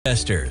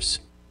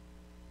investors.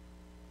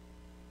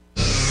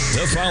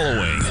 The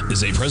following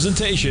is a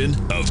presentation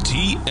of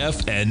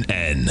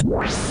TFNN.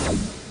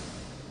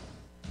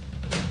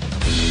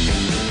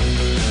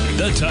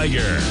 The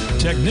Tiger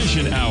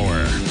Technician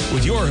Hour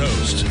with your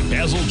host,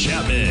 Basil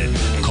Chapman.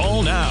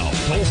 Call now,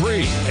 toll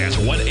free at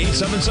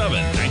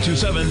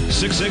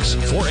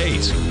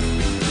 1-877-927-6648.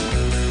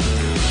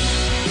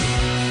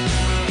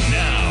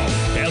 Now,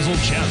 Basil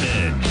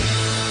Chapman.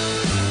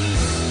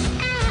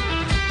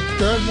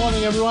 Good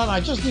morning, everyone. I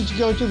just need to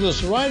go to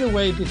this right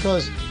away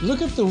because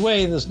look at the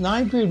way this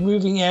 9-period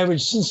moving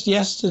average since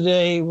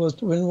yesterday was,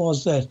 when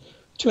was that?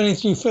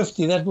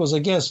 2350. That was, I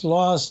guess,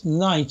 last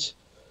night.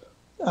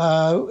 In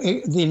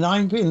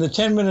the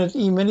 10-minute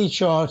E-mini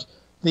chart,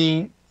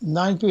 the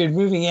 9-period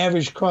moving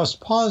average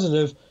crossed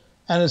positive,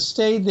 and it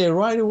stayed there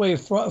right away,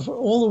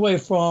 all the way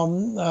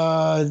from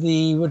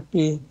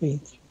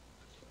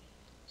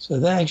so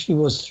that actually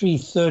was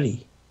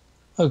 3:30.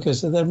 Okay,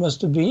 so that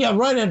must have been,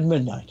 right at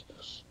midnight.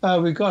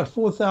 We got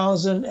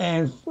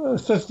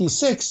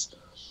 4,056,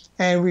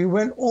 and we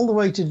went all the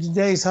way to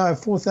today's high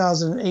of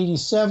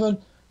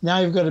 4,087. Now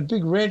you've got a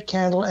big red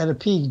candle at a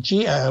peak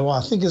G. Well,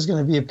 I think it's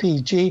going to be a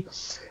peak G.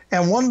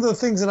 And one of the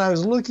things that I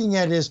was looking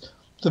at is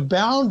the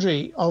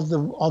boundary of the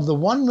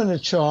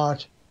 1-minute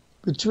chart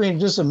between,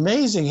 just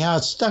amazing how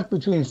it's stuck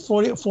between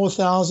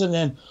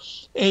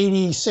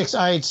 4,086.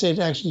 I had said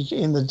actually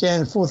in the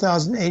den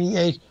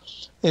 4,088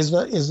 is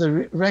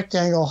the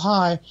rectangle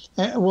high,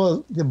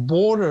 well, the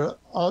border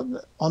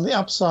on the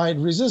upside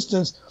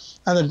resistance,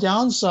 and the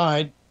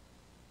downside.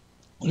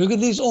 Look at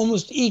these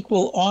almost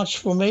equal arch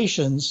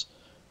formations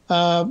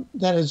that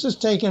has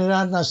just taken it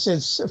out, and I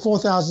said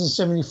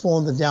 4,074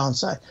 on the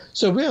downside.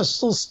 So we are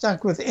still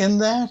stuck within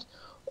that,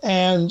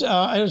 and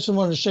I just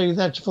wanted to show you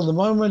that for the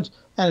moment.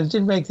 And it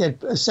did make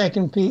that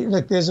second peak.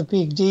 Look, there's a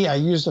peak D. I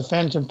used a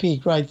phantom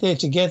peak right there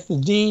to get the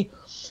D.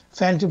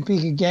 Phantom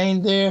peak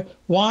again there.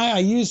 Why? I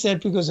use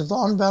that because if the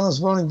on-balance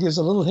volume gives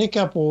a little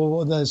hiccup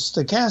or the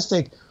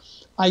stochastic,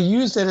 I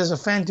use that as a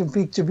phantom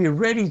peak to be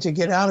ready to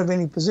get out of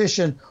any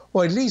position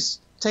or at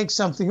least take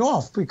something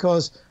off,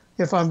 because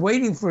if I'm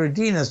waiting for a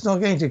D and it's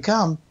not going to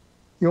come,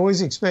 you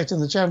always expect in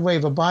the Chapman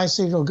wave a buy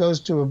signal goes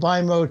to a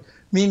buy mode,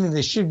 meaning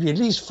there should be at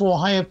least 4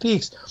 higher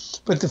peaks.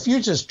 But the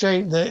futures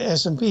trade, the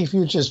S&P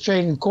futures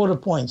trade in quarter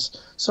points.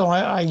 So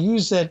I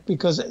use that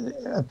because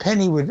a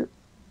penny would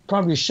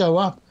probably show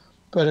up,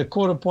 but a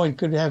quarter point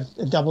could have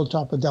a double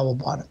top, a double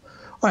bottom.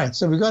 All right,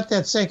 so we got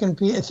that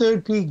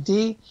third peak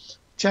D.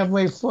 Chapman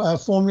wave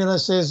formula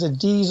says that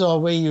Ds are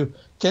where you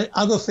get,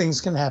 other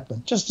things can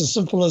happen. Just as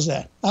simple as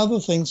that. Other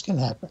things can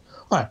happen.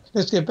 All right,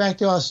 let's get back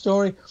to our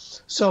story.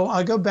 So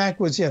I'll go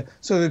backwards here.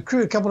 So the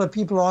crude, a couple of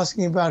people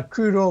asking about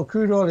crude oil.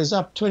 Crude oil is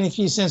up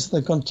 23 cents in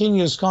the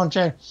continuous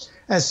contract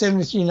at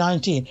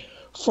 73.19.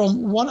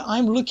 From what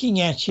I'm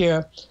looking at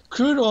here,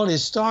 crude oil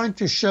is starting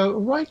to show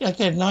right at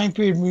that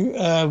 9-period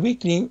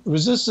weekly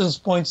resistance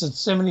points at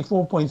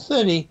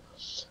 74.30.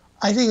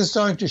 I think it's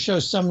starting to show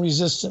some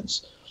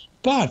resistance.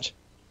 But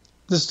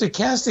the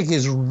stochastic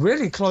is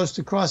really close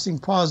to crossing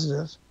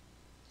positive.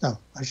 No,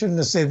 I shouldn't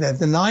have said that.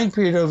 The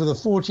 9-period over the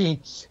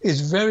 14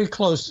 is very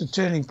close to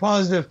turning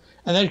positive,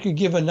 and that could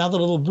give another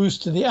little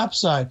boost to the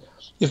upside.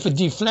 If it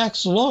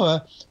deflects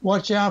lower,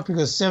 watch out,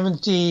 because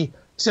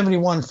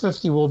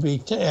 71.50 will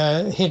be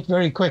hit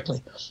very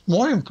quickly.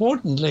 More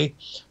importantly,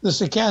 the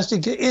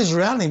stochastic is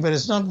rallying, but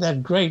it's not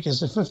that great.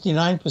 It's at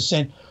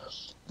 59%.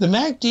 The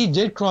MACD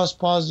did cross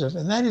positive,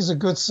 and that is a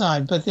good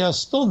sign, but there are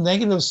still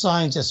negative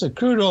signs. As a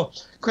crude oil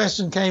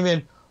question came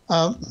in,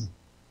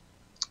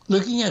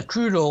 looking at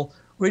crude oil,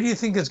 where do you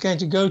think it's going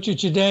to go to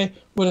today?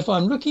 Well, if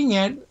I'm looking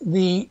at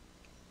the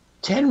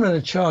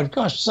 10-minute chart,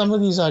 gosh, some of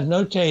these I'd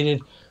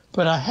notated,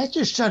 but I had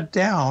to shut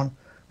down.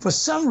 For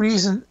some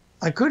reason,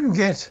 I couldn't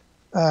get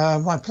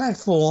my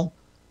platform.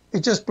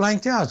 It just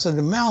blanked out. So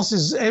the mouse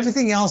is,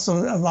 everything else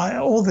on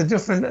all the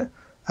different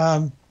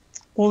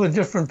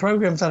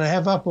programs that I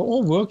have up are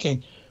all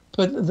working.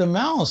 But the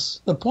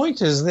mouse, the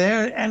pointer's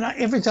there, and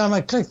every time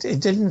I clicked, it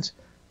didn't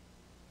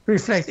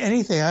reflect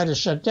anything. I had to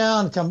shut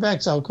down, come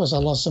back. So, of course, I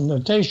lost some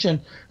notation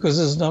because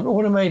it's not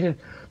automated.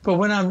 But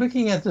when I'm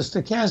looking at the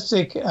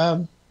stochastic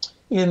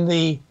in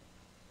the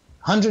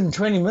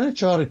 120-minute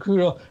chart of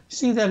crude oil,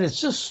 see that it's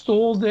just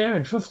stalled there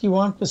at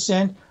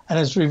 51%, and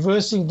it's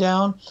reversing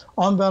down.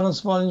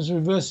 On-balance volume is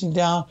reversing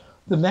down.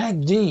 The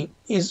MACD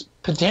is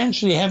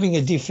potentially having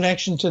a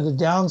deflection to the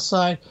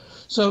downside.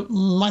 So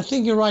my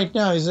thinking right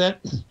now is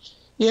that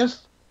if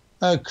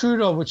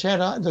crude oil, which had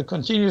the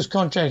continuous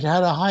contract,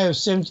 had a high of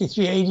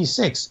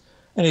 73.86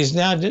 and is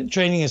now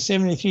trading at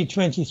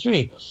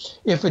 73.23,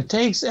 if it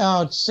takes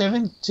out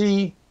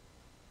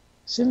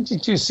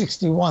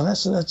 72.61,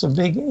 that's a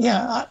big,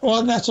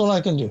 well, that's all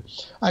I can do.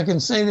 I can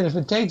say that if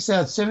it takes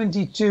out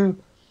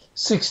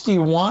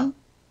 72.61,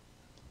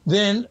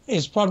 then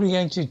it's probably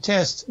going to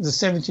test the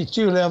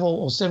 72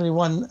 level or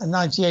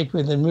 71.98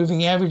 where the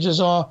moving averages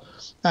are.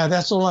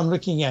 That's all I'm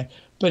looking at.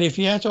 But if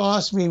you had to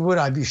ask me, would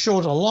I be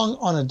short or long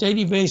on a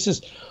daily basis,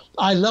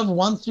 I love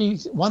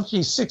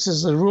 136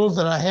 is the rule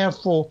that I have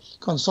for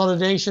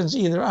consolidations,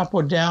 either up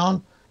or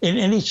down in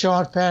any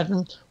chart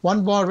pattern.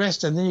 1 bar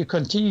rest, and then you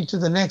continue to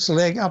the next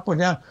leg, up or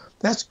down.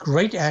 That's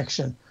great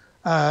action.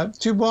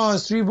 2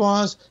 bars, 3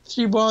 bars.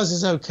 3 bars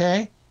is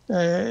okay.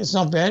 It's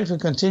not bad if you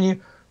continue.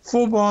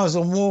 4 bars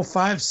or more,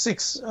 5,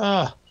 6.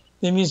 That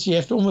means you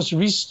have to almost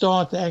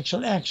restart the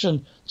actual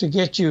action to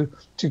get you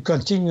to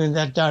continue in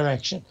that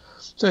direction.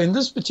 So in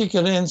this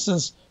particular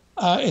instance,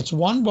 it's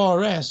 1 bar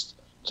rest.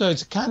 So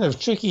it's kind of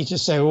tricky to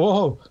say,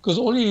 whoa, because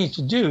all you need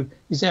to do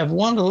is have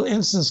one little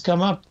instance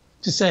come up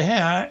to say,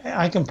 hey,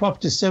 I can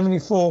pop to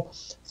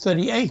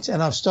 74.38,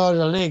 and I've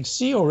started a leg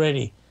C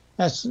already.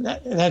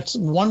 That's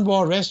 1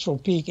 bar rest for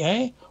peak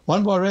A,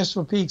 1 bar rest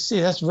for peak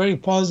C. That's very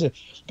positive.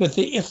 But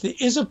if there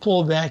is a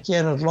pullback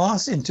here and it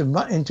lasts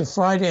into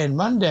Friday and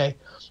Monday,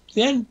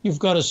 then you've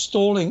got a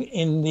stalling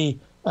in the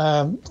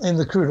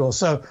crude oil.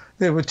 So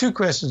there were 2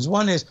 questions.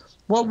 One is,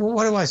 what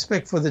do I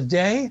expect for the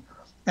day?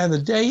 And the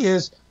day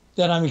is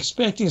that I'm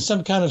expecting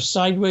some kind of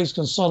sideways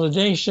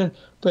consolidation,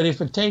 but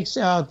if it takes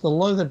out the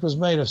low that was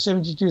made of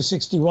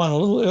 72.61 a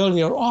little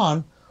earlier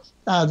on,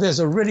 there's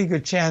a really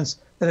good chance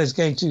that it's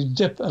going to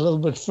dip a little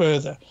bit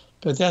further.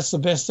 But that's the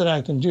best that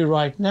I can do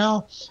right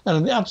now. And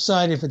on the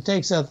upside, if it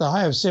takes out the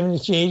high of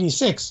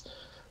 73.86,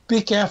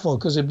 be careful,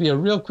 because it'd be a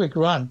real quick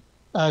run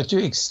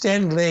to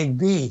extend leg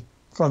B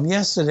from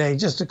yesterday,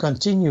 just to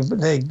continue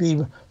leg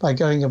B by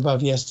going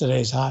above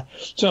yesterday's high.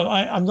 So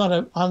I'm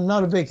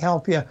not a big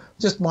help here.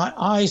 Just my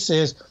eye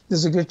says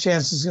there's a good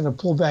chance it's going to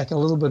pull back a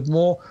little bit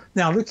more.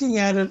 Now, looking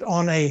at it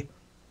on a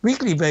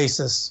weekly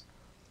basis,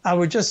 I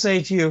would just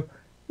say to you,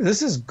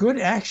 this is good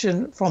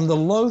action from the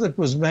low that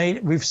was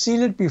made. We've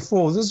seen it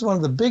before. This is one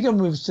of the bigger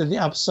moves to the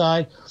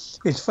upside.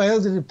 It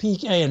failed at a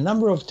peak A a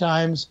number of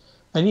times,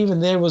 and even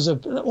there was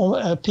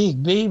a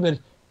peak B, but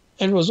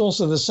it was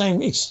also the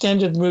same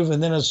extended move,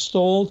 and then it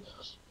stalled.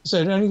 So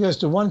it only goes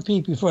to 1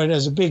 peak before it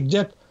has a big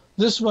dip.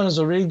 This one has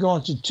already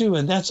gone to 2,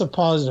 and that's a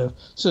positive.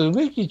 So the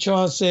weekly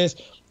chart says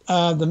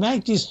the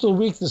MACD is still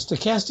weak. The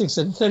stochastics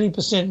at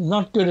 30%,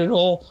 not good at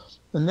all.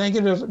 The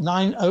negative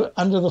 9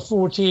 under the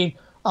 14.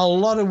 A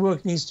lot of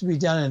work needs to be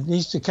done, and it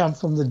needs to come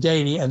from the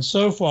daily. And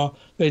so far,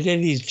 the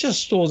daily is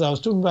just stalled. I was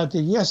talking about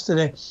it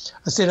yesterday.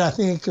 I said I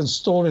think it can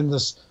stall in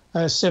this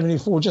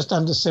 74, just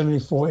under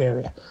 74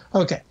 area.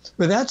 Okay,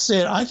 with that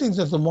said, I think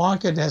that the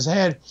market has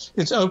had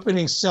its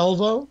opening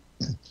salvo.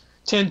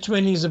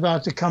 1020 is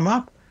about to come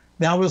up.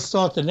 Now we'll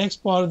start the next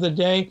part of the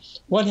day.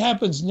 What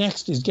happens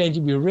next is going to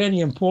be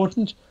really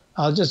important.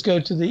 I'll just go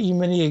to the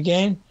E-mini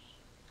again.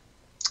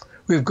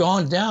 We've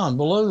gone down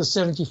below the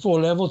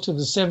 74 level to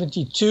the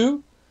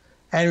 72,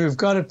 and we've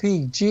got a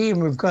peak G,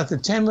 and we've got the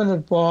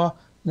 10-minute bar.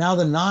 Now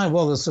the 9,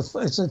 well, it's a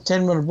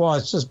 10-minute bar.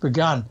 It's just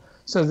begun.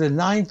 So the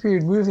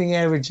 9-period moving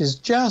average is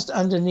just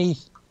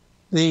underneath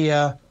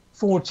the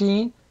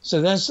 14.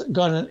 So that's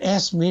got an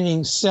S,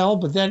 meaning sell,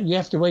 but then you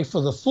have to wait for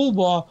the full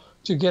bar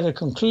to get a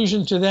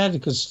conclusion to that.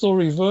 It could still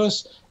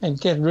reverse and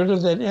get rid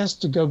of that S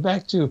to go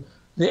back to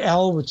the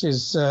L, which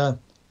is the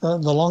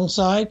long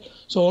side.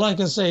 So all I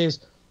can say is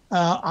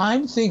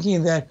I'm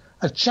thinking that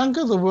a chunk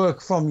of the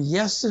work from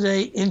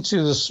yesterday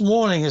into this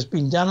morning has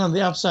been done on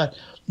the upside.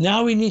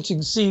 Now we need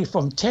to see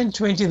from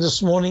 10:20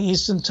 this morning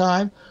Eastern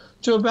time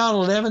to about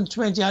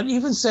 11:20, I'd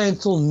even say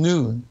until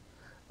noon.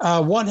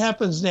 What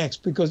happens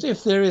next? Because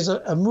if there is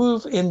a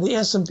move in the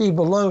S&P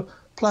below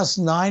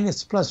 +9,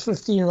 it's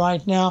 +15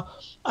 right now,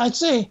 I'd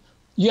say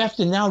you have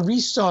to now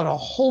restart a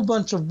whole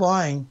bunch of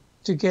buying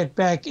to get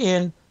back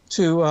into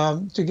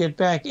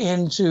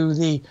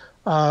the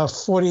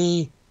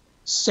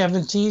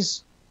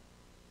 40-70s,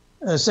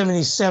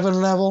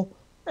 77 level.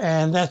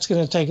 And that's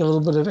going to take a little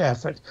bit of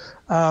effort.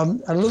 A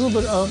little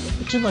bit of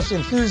too much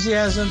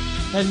enthusiasm,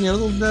 and you're a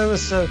little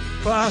nervous. So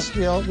for us,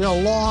 we're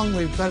long.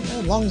 We've got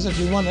longs that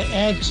we want to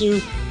add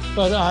to.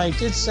 But I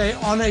did say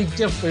on a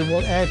dip, we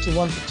will add to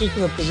one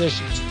particular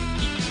position.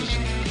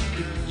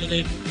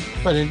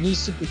 But it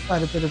needs to be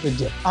quite a bit of a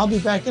dip. I'll be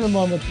back in a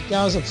moment. The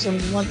Dow's up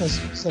 71, that's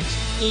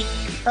 78.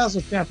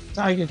 Basil Chapman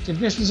target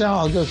conditions out.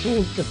 I'll go through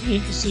all the different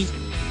indices,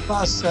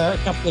 plus a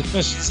couple of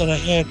questions that I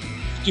had to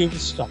do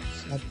with stocks.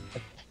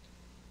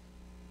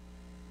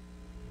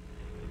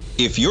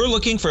 If you're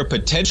looking for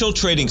potential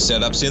trading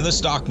setups in the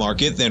stock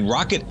market, then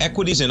Rocket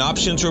Equities and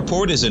Options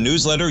Report is a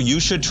newsletter you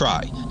should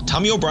try.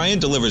 Tommy O'Brien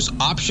delivers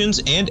options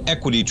and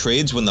equity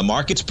trades when the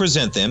markets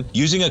present them,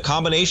 using a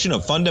combination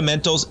of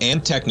fundamentals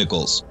and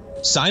technicals.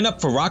 Sign up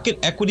for Rocket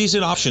Equities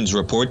and Options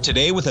Report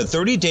today with a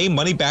 30-day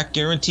money-back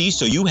guarantee,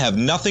 so you have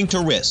nothing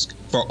to risk.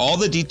 For all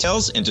the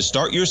details and to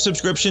start your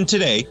subscription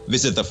today,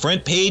 visit the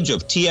front page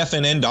of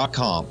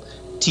TFNN.com.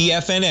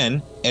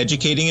 TFNN,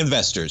 educating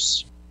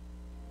investors.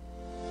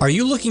 Are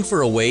you looking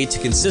for a way to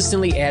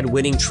consistently add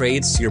winning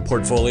trades to your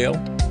portfolio?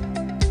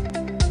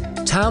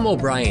 Tom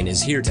O'Brien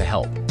is here to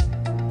help.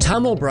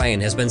 Tom O'Brien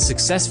has been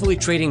successfully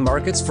trading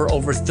markets for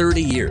over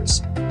 30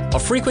 years. A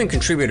frequent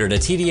contributor to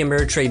TD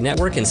Ameritrade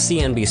Network and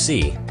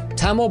CNBC,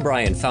 Tom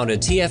O'Brien founded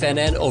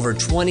TFNN over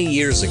 20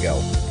 years ago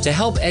to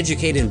help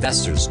educate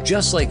investors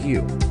just like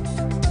you.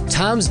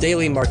 Tom's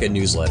daily market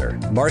newsletter,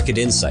 Market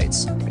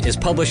Insights, is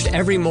published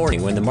every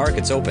morning when the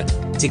market's open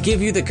to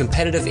give you the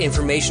competitive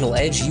informational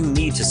edge you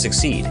need to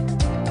succeed.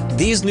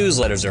 These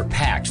newsletters are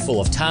packed full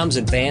of Tom's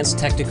advanced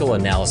technical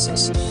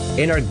analysis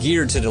and are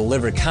geared to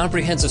deliver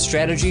comprehensive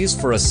strategies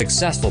for a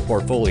successful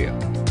portfolio.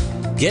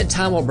 Get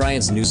Tom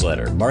O'Brien's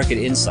newsletter, Market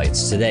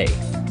Insights, today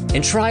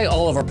and try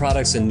all of our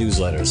products and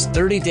newsletters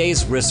 30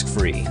 days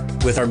risk-free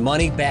with our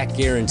money-back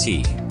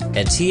guarantee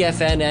at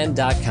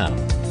TFNN.com.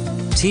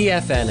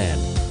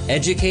 TFNN,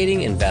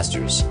 educating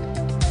investors.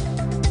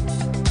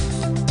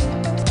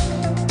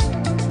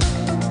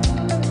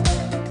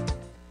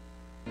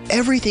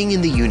 Everything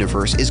in the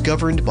universe is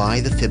governed by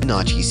the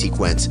Fibonacci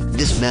sequence.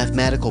 This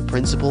mathematical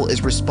principle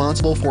is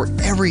responsible for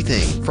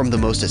everything from the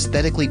most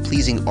aesthetically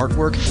pleasing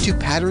artwork to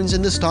patterns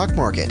in the stock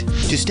market.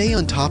 To stay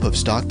on top of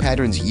stock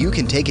patterns you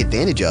can take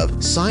advantage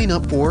of, sign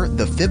up for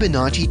the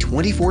Fibonacci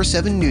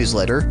 24/7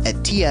 newsletter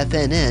at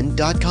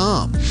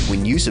TFNN.com.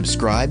 When you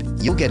subscribe,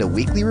 you'll get a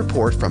weekly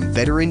report from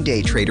veteran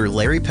day trader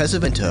Larry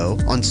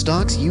Pesavento on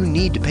stocks you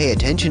need to pay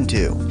attention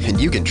to. And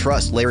you can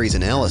trust Larry's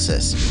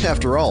analysis.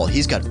 After all,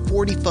 he's got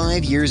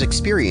 45 years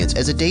experience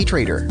as a day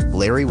trader.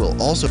 Larry will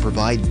also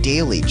provide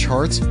daily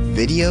charts,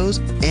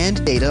 videos,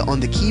 and data on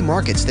the key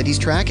markets that he's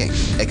tracking.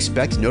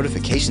 Expect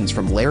notifications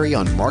from Larry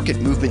on market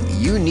movement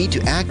you need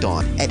to act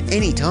on at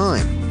any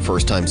time.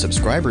 First-time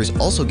subscribers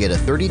also get a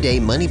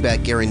 30-day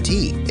money-back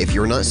guarantee. If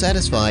you're not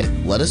satisfied,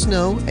 let us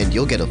know and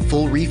you'll get a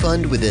full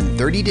refund within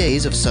 30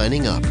 days of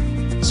signing up.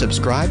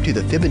 Subscribe to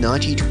the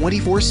Fibonacci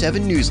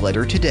 24/7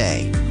 newsletter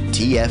today.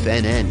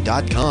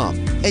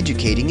 TFNN.com,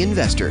 educating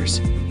investors.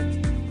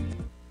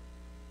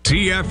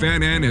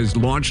 TFNN has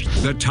launched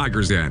the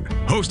Tiger's Den,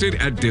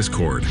 hosted at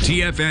Discord.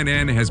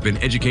 TFNN has been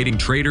educating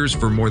traders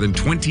for more than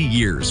 20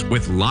 years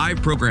with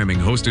live programming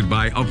hosted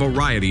by a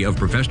variety of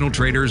professional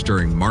traders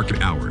during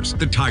market hours.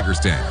 The Tiger's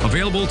Den,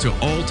 available to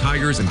all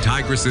tigers and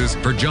tigresses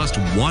for just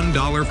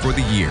 $1 for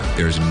the year.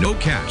 There's no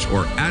catch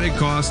or added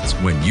costs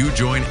when you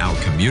join our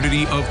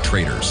community of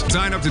traders.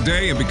 Sign up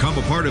today and become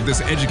a part of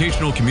this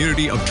educational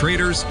community of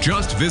traders.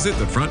 Just visit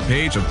the front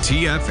page of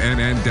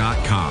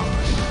TFNN.com.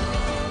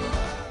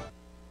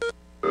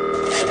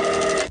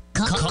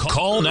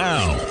 Call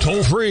now,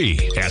 toll free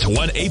at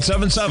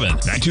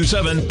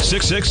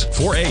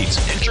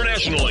 1-877-927-6648.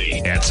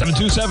 Internationally at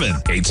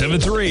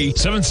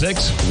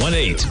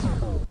 727-873-7618.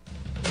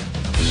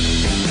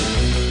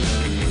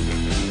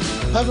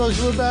 Hi folks,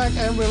 we're back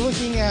and we're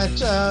looking at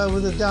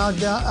with the Dow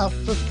down up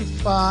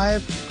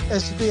 55,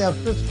 S&P up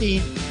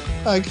 15.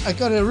 I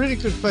got a really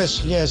good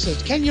question here. It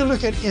says, can you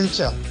look at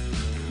Intel?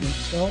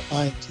 Intel,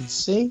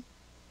 ITC.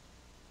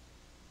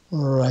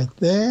 Right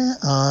there,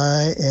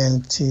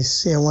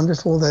 INTC. I wonder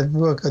if all that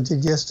work I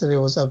did yesterday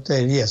was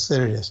updated. Yes,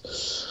 there it is.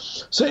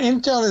 So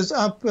Intel is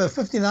up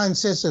 59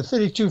 cents at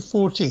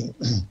 32.14.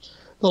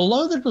 The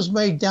low that was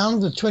made down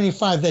to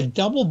 25, that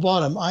double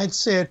bottom, I'd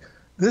said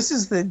this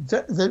is the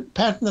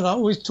pattern that I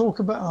always talk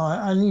about. Oh,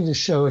 I need to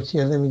show it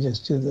here. Let me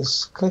just do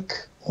this.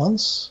 Click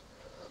once.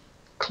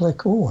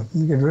 Click. Oh, let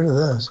me get rid of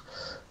those.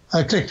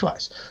 Click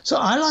twice. So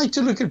I like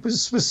to look at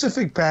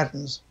specific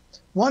patterns.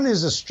 One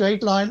is a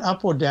straight line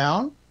up or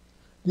down.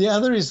 The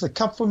other is the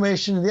cup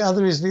formation, and the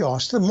other is the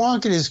arch. The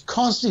market is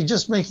constantly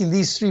just making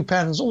these three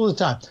patterns all the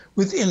time.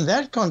 Within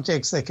that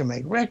context, they can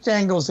make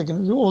rectangles, they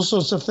can do all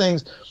sorts of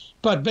things.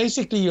 But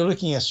basically, you're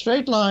looking at a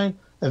straight line,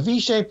 a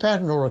V-shaped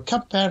pattern, or a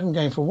cup pattern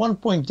going from one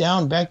point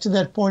down back to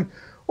that point,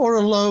 or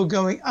a low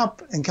going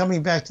up and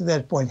coming back to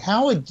that point.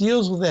 How it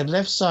deals with that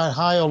left side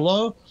high or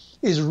low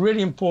is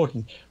really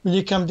important. When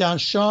you come down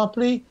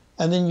sharply,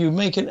 and then you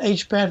make an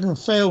H pattern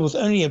fail with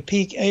only a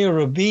peak A or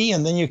a B,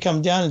 and then you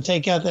come down and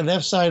take out the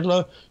left side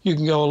low, you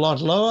can go a lot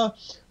lower.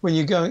 When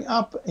you're going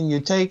up and you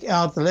take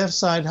out the left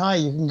side high,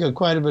 you can go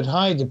quite a bit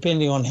high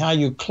depending on how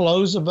you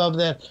close above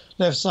that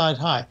left side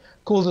high.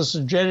 Call this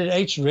a dreaded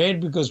H,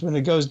 red, because when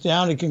it goes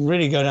down, it can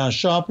really go down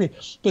sharply.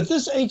 But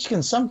this H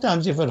can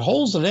sometimes, if it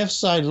holds the left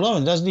side low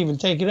and doesn't even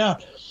take it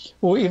out,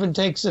 or even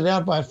takes it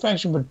out by a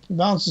fraction but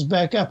bounces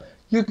back up,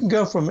 you can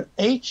go from an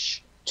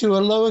H to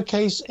a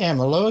lowercase m,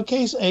 a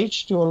lowercase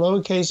h to a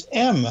lowercase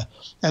m.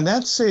 And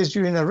that says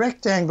you're in a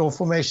rectangle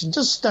formation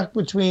just stuck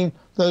between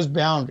those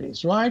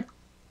boundaries, right?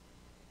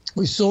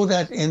 We saw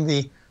that in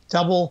the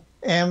double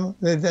M,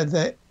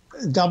 the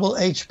double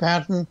H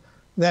pattern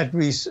that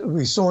we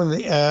saw in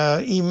the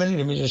E-mini.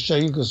 Let me just show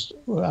you because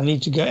I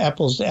need to go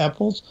apples to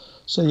apples.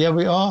 So here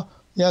we are.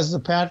 Here's the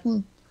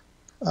pattern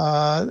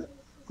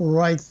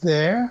right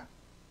there.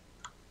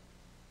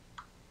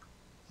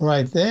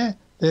 Right there.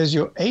 There's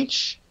your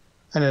H.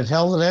 And it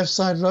held the left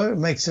side low, it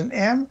makes an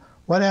M.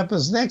 What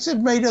happens next? It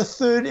made a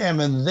third M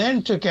and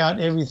then took out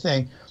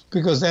everything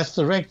because that's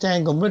the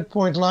rectangle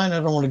midpoint line. I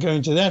don't want to go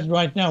into that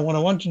right now. What I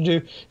want to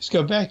do is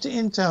go back to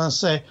Intel and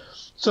say,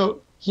 so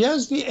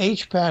here's the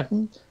H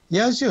pattern,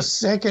 here's your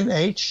second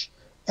H,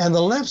 and the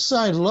left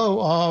side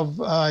low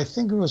of, I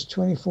think it was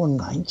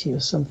 2490 or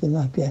something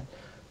like that,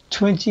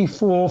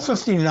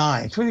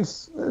 2459,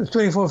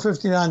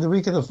 the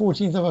week of the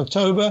 14th of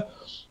October.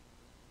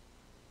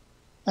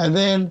 And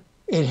then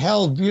It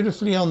held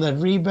beautifully on that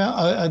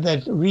rebound,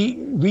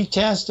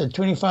 retest at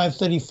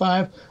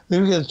 25.35.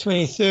 Look at the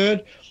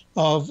 23rd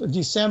of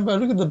December.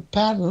 Look at the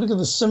pattern. Look at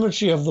the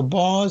symmetry of the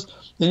bars.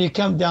 Then you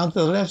come down to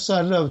the left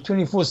side of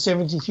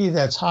 24.73.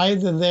 That's higher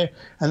than there.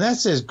 And that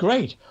says,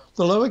 great.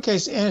 The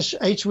lowercase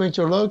h went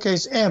to a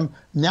lowercase m.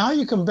 Now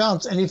you can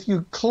bounce. And if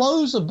you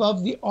close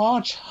above the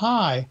arch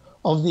high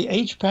of the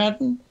H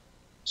pattern,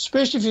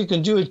 especially if you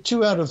can do it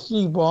 2 out of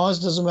 3 bars,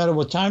 doesn't matter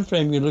what time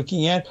frame you're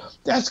looking at,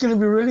 that's going to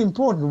be really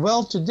important.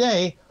 Well,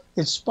 today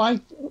it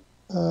spiked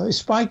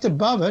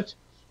above it.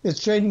 It's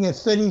trading at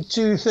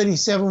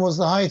 32.37 was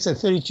the high. It's at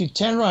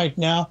 32.10 right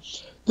now.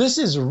 This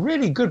is a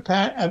really good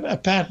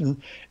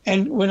pattern.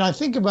 And when I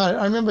think about it,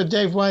 I remember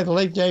Dave White, the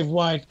late Dave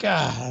White.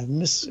 God, I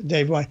miss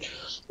Dave White.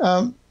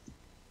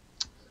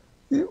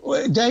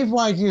 Dave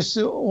White used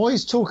to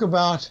always talk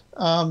about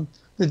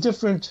the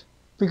different,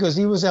 because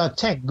he was our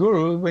tech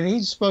guru, when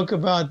he spoke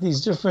about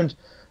these different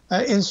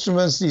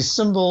instruments, these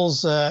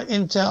symbols,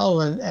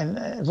 Intel and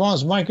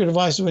advanced micro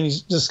devices, when he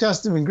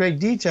discussed them in great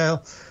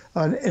detail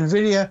on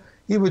NVIDIA,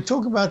 he would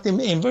talk about them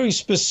in very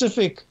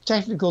specific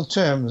technical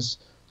terms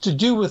to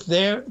do with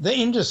the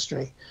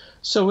industry.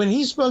 So when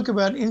he spoke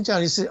about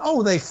Intel, he said,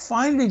 oh, they're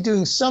finally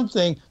doing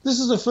something. This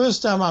is the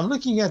first time I'm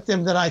looking at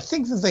them that I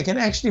think that they can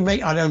actually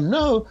make, I don't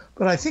know,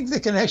 but I think they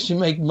can actually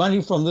make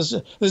money from this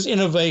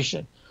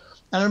innovation.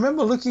 And I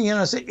remember looking at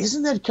it, I said,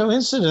 isn't that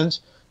coincident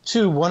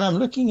to what I'm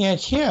looking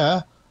at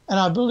here? And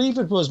I believe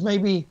it was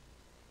maybe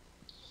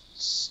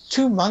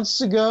 2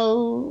 months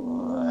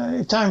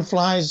ago. Time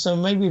flies, so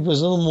maybe it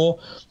was a little more.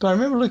 But I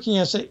remember looking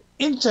at it, say,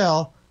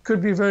 Intel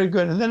could be very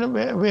good. And then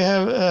we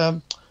have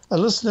a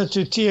listener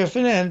to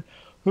TFNN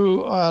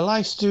who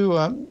likes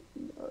to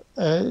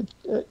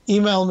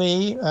email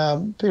me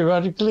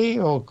periodically,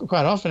 or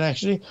quite often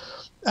actually.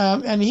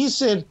 And he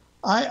said,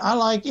 I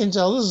like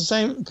Intel. This is the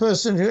same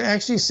person who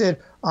actually said,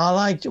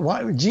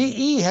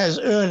 GE has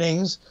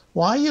earnings.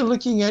 Why are you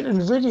looking at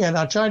NVIDIA? And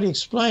I try to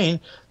explain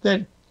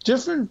that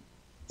different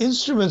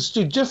instruments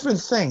do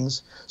different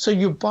things. So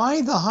you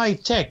buy the high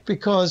tech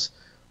because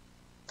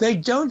they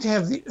don't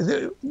have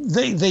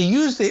they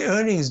use their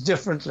earnings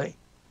differently.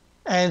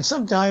 And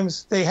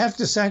sometimes they have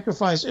to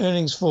sacrifice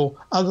earnings for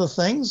other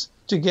things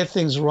to get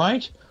things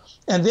right.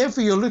 And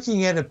therefore, you're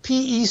looking at a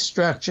PE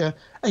structure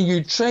and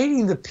you're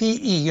trading the PE.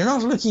 You're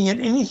not looking at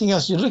anything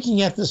else. You're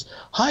looking at this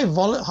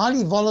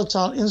highly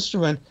volatile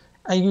instrument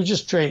and you're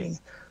just trading.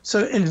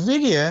 So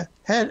NVIDIA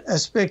had a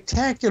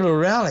spectacular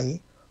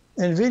rally.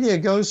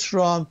 NVIDIA goes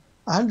from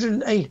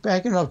 108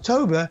 back in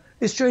October.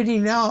 It's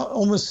trading now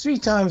almost 3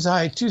 times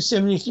high,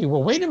 273.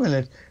 Well, wait a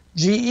minute.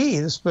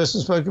 GE, this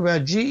person spoke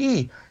about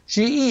GE.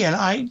 And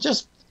I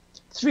just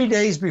 3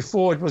 days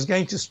before it was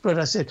going to split,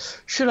 I said,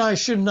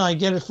 shouldn't I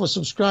get it for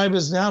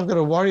subscribers? Now I've got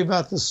to worry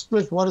about the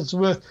split, what it's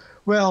worth.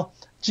 Well,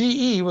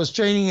 GE was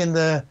trading in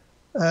the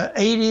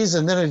 80s,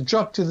 and then it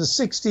dropped to the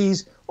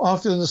 60s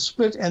after the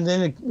split, and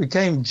then it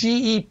became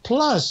GE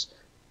plus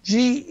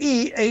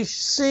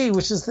GEHC,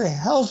 which is the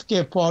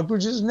healthcare part,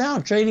 which is now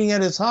trading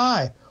at its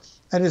high,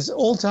 at its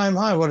all-time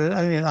high,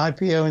 only an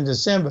IPO in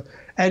December,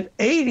 at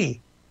 80,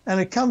 and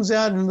it comes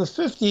out in the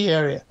 50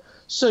 area.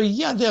 So,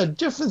 yeah, there are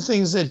different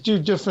things that do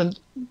different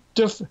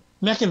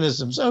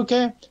mechanisms,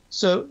 okay?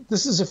 So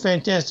this is a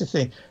fantastic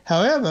thing.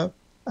 However,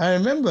 I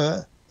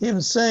remember him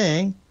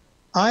saying,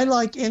 I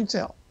like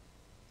Intel.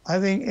 I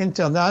think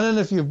Intel. Now, I don't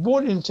know if you've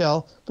bought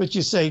Intel, but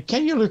you say,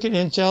 can you look at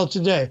Intel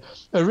today?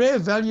 A rare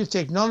value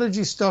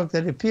technology stock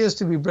that appears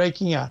to be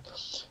breaking out.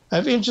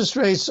 If interest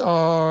rates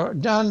are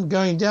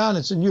going down,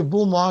 it's a new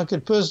bull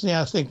market. Personally,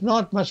 I think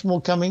not much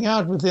more coming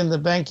out within the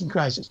banking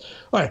crisis.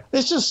 All right,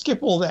 let's just skip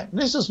all that.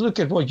 Let's just look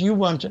at what you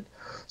wanted.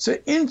 So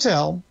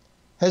Intel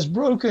has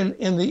broken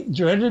in the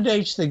dreaded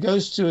H that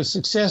goes to a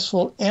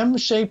successful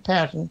M-shaped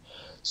pattern.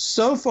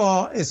 So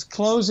far, it's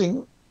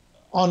closing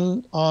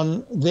on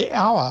the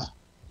hour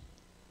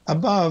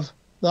above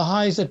the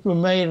highs that were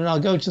made, and I'll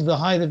go to the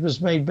high that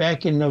was made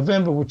back in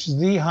November, which is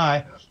the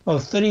high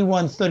of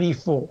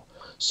 31.34.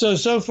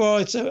 So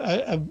far, it's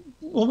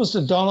almost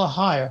 $1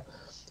 higher.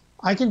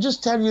 I can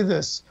just tell you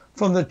this.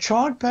 From the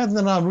chart pattern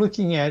that I'm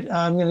looking at,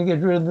 I'm going to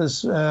get rid of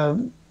this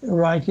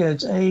right here.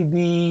 It's A,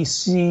 B,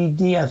 C,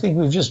 D. I think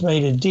we've just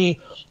made a D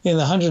in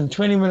the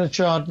 120-minute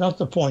chart, not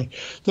the point.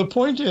 The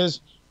point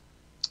is,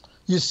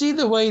 you see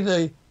the way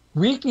the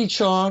weekly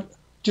chart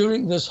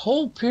during this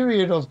whole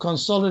period of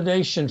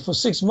consolidation for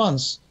 6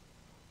 months,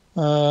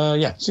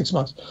 6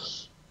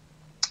 months,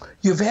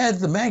 you've had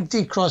the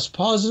MACD cross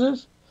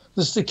positive.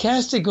 The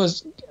stochastic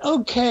was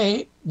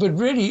okay, but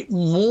really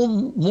more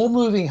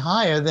moving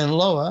higher than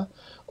lower.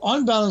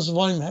 On balance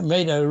volume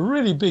made a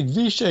really big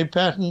V-shaped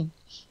pattern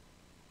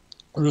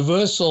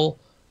reversal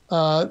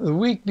the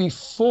week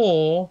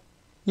before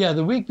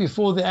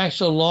the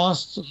actual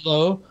last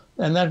low,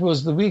 and that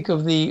was the week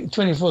of the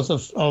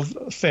 24th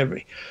of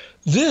February.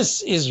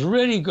 This is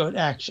really good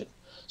action.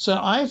 So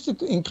I have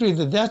to include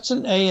that that's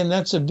an A and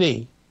that's a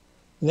B.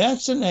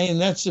 That's an A and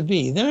that's a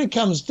B. Then it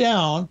comes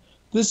down.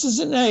 This is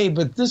an A,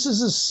 but this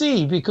is a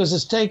C because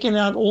it's taken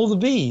out all the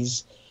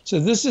B's. So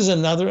this is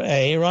another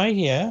A right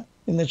here.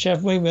 in the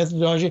Chapman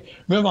methodology.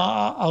 Remember,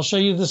 I'll show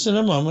you this in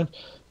a moment.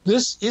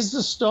 This is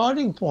the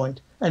starting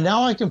point. And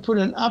now I can put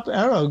an up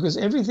arrow because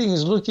everything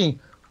is looking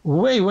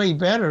way, way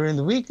better in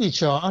the weekly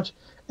chart.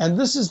 And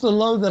this is the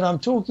low that I'm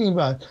talking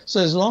about.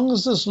 So as long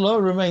as this low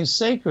remains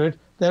sacred,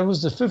 that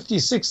was the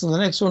 56, and the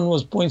next one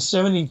was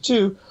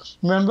 0.72.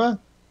 Remember?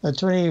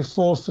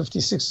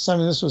 24.56,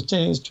 something. This was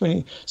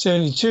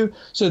 20.72.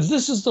 So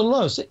this is the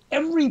low. So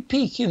every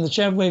peak in the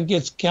Chapman wave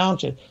gets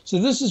counted. So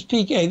this is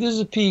peak A. This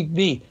is peak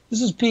B.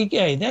 This is peak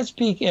A. That's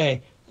peak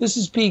A. This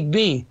is peak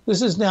B.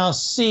 This is now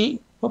C.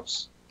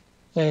 Whoops.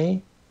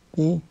 A,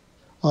 B.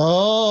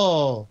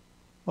 Oh.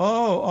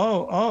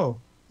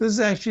 This is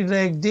actually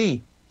leg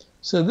D.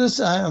 So this,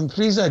 I'm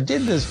pleased I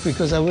did this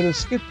because I would have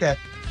skipped that.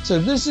 So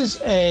this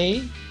is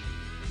A.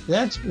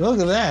 Look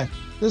at that.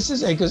 This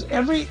is A, because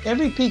every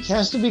peak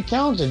has to be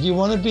counted. You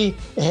want to be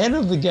ahead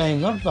of the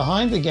game, not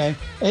behind the game.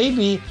 A,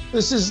 B,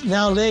 this is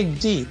now leg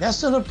D.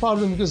 That's not a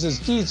problem because it's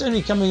D. It's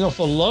only coming off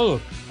a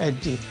low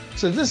at D.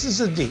 So this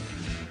is a D.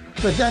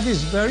 But that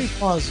is very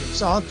positive.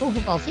 So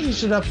I'll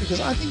finish it up because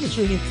I think it's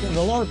really important.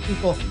 A lot of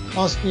people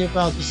ask me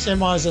about the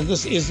semis, and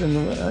this is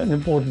an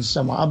important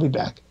semi. I'll be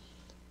back.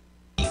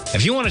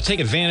 If you want to take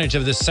advantage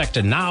of this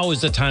sector, now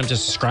is the time to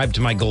subscribe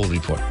to my Gold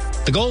Report.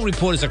 The Gold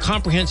Report is a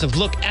comprehensive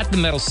look at the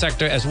metal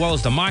sector as well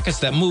as the markets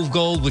that move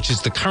gold, which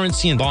is the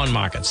currency and bond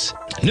markets.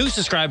 New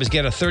subscribers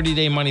get a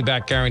 30-day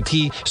money-back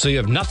guarantee, so you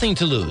have nothing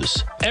to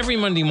lose. Every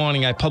Monday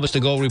morning, I publish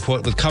the Gold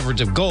Report with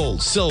coverage of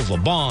gold, silver,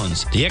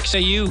 bonds, the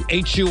XAU,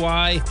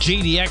 HUI,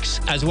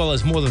 GDX, as well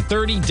as more than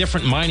 30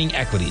 different mining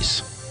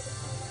equities.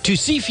 To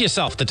see for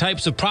yourself the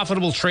types of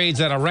profitable trades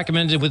that are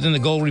recommended within the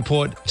Gold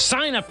Report,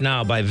 sign up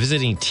now by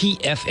visiting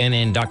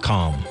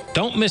TFNN.com.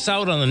 Don't miss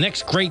out on the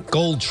next great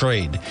gold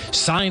trade.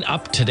 Sign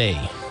up today.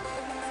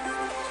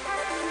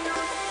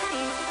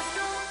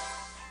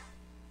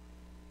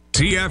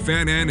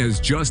 TFNN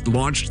has just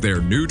launched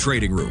their new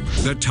trading room,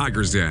 the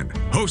Tiger's Den.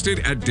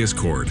 Hosted at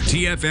Discord,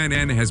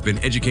 TFNN has been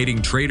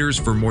educating traders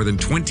for more than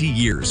 20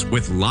 years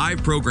with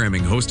live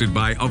programming hosted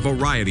by a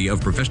variety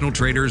of professional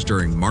traders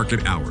during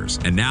market hours.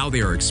 And now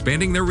they are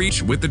expanding their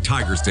reach with the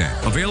Tiger's Den,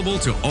 available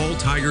to all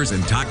tigers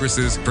and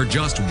tigresses for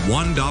just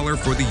 $1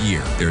 for the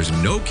year. There's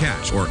no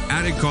catch or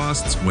added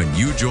costs when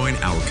you join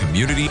our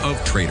community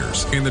of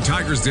traders. In the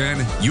Tiger's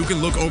Den, you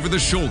can look over the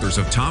shoulders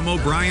of Tom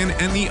O'Brien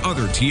and the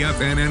other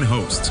TFNN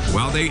hosts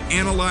while they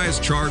analyze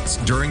charts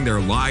during their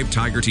live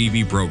Tiger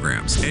TV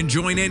programs, and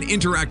join an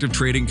interactive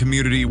trading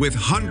community with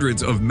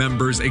hundreds of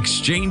members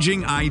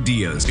exchanging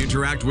ideas.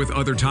 Interact with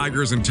other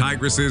tigers and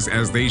tigresses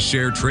as they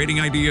share trading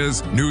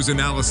ideas, news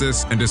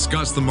analysis, and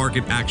discuss the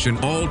market action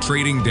all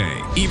trading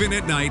day, even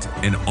at night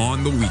and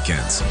on the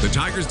weekends. The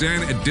Tiger's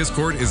Den at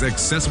Discord is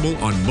accessible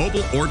on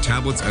mobile or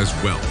tablets as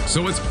well,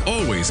 so it's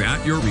always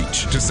at your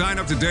reach. To sign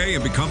up today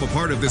and become a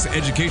part of this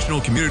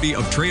educational community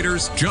of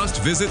traders,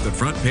 just visit the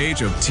front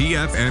page of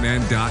TFNN.com.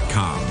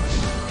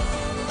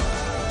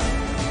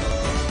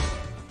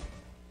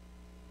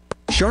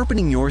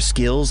 Sharpening your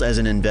skills as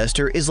an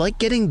investor is like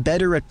getting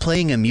better at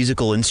playing a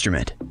musical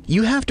instrument.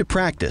 You have to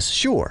practice,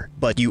 sure,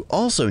 but you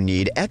also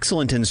need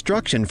excellent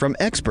instruction from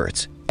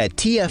experts. At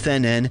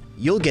TFNN,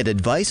 you'll get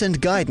advice and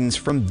guidance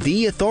from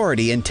the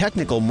authority in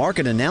technical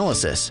market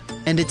analysis.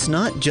 And it's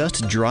not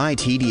just dry,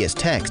 tedious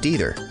text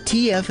either.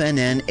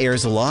 TFNN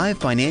airs live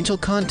financial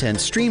content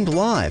streamed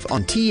live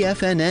on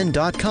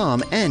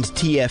TFNN.com and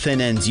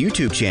TFNN's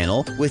YouTube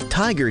channel with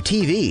Tiger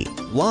TV,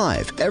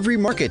 live every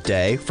market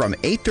day from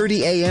 8:30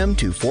 a.m.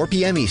 to 4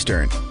 p.m.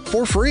 Eastern,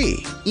 for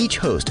free. Each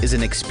host is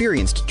an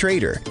experienced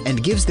trader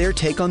and gives their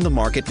take on the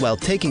market while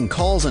taking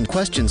calls and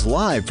questions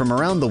live from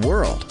around the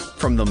world.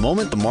 From the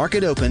moment the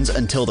market opens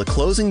until the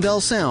closing bell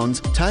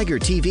sounds, Tiger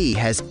TV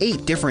has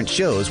 8 different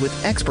shows with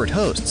expert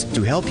hosts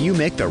to help you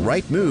make the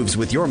right moves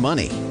with your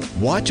money.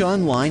 Watch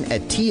online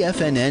at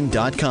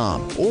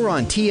TFNN.com or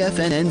on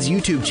TFNN's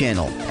YouTube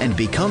channel and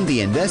become the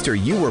investor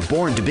you were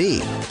born to be.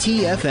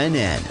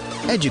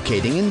 TFNN,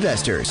 educating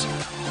investors.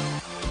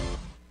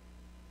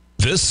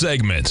 This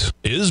segment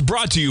is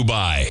brought to you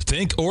by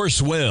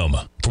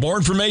Thinkorswim. For more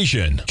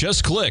information,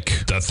 just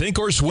click the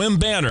Thinkorswim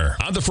banner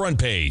on the front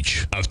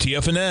page of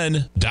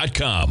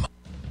TFNN.com.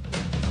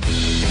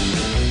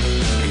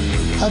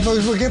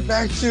 Folks, we'll get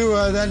back to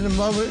that in a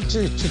moment,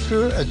 to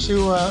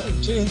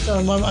Intel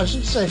in a moment. I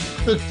should say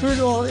that crude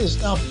oil is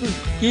now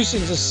producing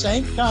the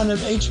same kind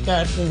of H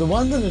pattern in the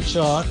 1 minute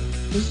chart.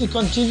 This is the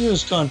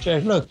continuous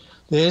contract. Look,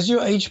 there's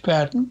your H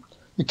pattern.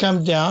 You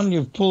come down,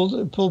 you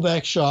pull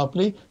back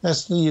sharply.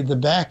 That's the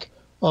back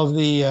of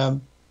the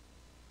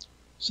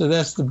so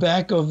that's the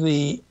back of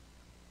the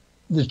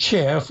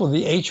chair for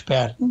the H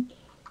pattern,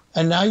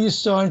 and now you're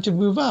starting to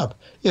move up.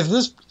 If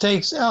this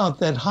takes out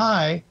that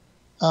high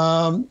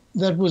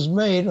that was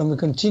made on the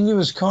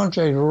continuous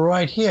contract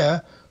right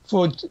here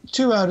for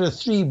 2 out of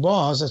 3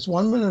 bars, that's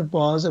 1 minute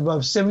bars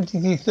above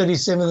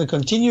 73.37, the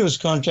continuous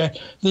contract,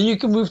 then you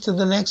can move to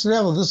the next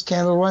level, this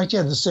candle right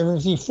here, the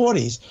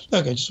 73.40s.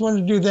 Okay, just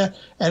wanted to do that.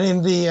 And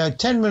in the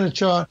 10 minute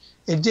chart,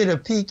 it did a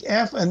peak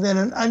F and then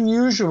an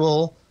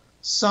unusual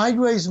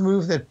sideways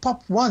move that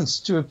popped once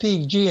to a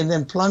peak G and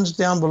then plunged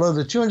down below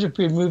the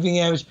 200-period moving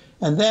average.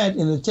 And that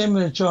in the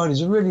 10-minute chart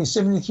is already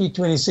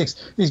 73.26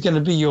 is going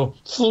to be your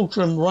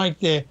fulcrum right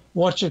there.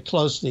 Watch it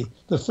closely.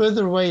 The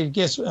further away it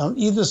gets on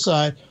either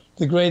side,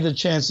 the greater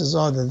chances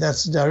are that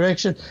that's the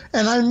direction.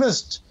 And I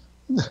missed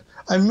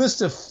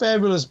a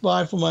fabulous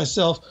buy for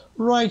myself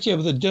right here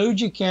with a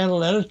doji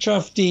candle and a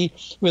trough D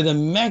where the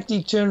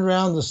MACD turned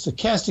around. The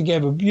stochastic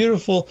gave a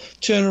beautiful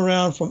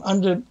turnaround from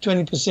under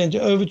 20% to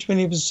over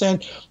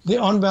 20%. The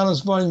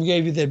on-balance volume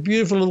gave you that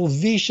beautiful little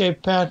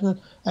V-shaped pattern.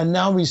 And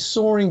now we're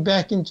soaring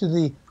back into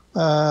the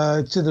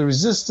to the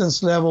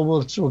resistance level,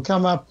 which will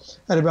come up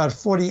at about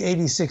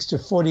 40.86 to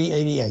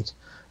 40.88.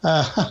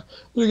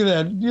 Look at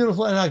that,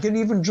 beautiful. And I can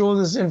even draw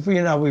this in for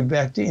you now. We'll be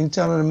back to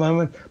Intel in a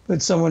moment,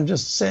 but someone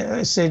just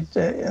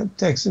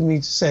texted me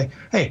to say,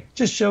 hey,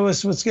 just show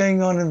us what's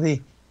going on in the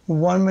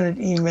 1-minute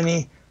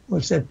E-mini,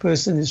 which that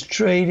person is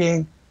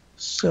trading.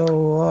 So,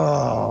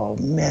 oh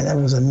man, that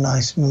was a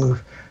nice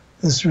move.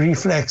 This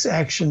reflex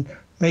action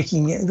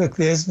making it, look,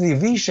 there's the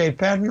V-shaped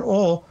pattern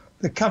or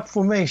the cup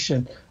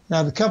formation.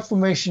 Now the cup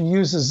formation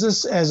uses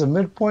this as a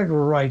midpoint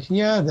right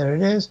here. There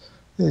it is.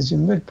 There's your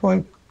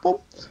midpoint. Boom.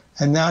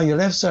 And now your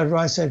left side,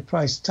 right side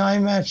price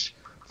time match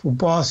for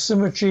bar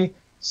symmetry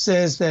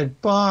says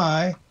that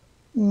by,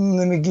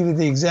 let me give you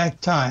the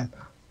exact time,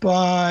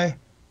 by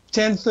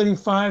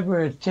 10:35,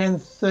 we're at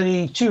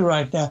 10:32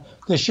 right now.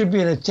 There should be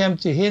an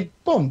attempt to hit,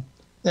 boom,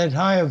 that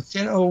high of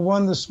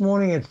 10:01 this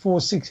morning at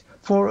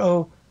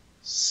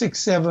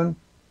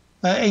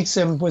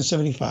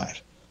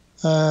 87.75.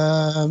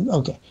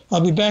 Okay,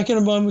 I'll be back in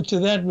a moment to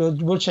that.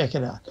 We'll check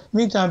it out.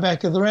 Meantime,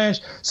 back at the ranch.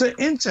 So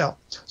Intel.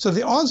 So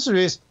the answer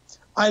is,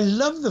 I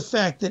love the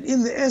fact that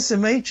in the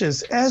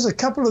SMHs, as a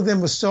couple of them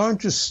were starting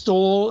to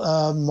stall,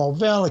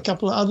 Marvell, a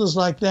couple of others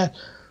like that,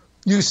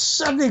 you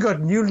suddenly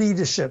got new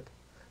leadership.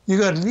 You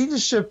got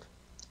leadership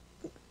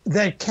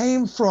that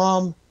came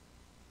from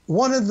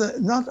one of the,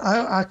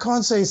 I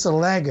can't say it's a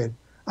laggard.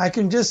 I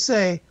can just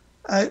say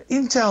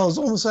Intel is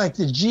almost like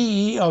the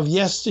GE of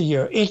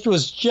yesteryear. It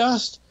was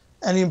just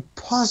an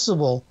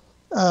impossible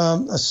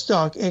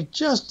stock. It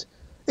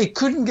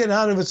couldn't get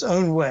out of its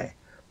own way.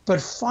 But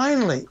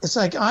finally, it's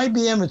like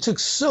IBM. It took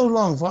so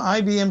long for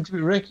IBM to be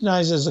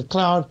recognized as a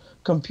cloud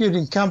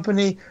computing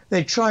company.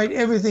 They tried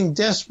everything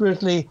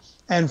desperately,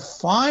 and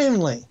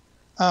finally,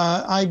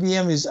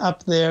 IBM is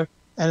up there,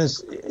 and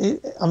it's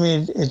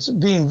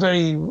being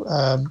very,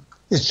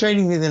 it's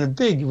trading within a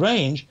big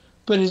range,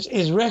 but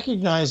it's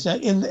recognized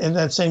in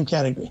that same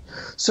category.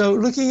 So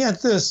looking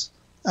at this,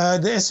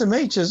 the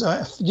SMHs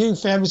are doing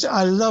fabulous.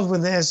 I love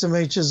when the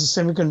SMHs,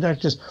 the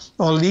semiconductors,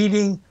 are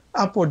leading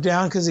up or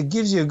down because it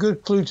gives you a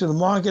good clue to the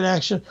market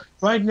action.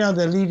 Right now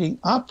they're leading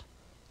up,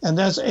 and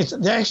they're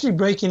actually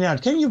breaking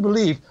out. Can you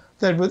believe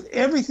that with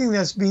everything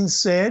that's been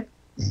said,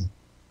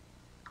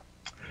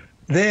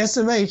 the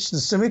SMH, the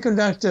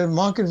semiconductor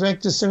market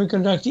vector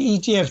semiconductor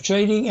ETF,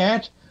 trading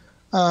at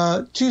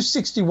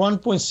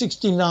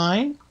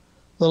 261.69.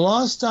 The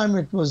last time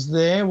it was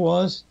there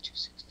was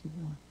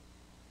 261.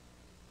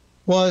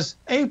 Was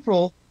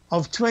April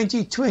of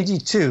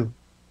 2022.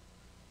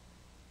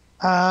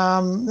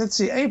 Let's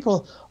see,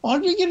 April.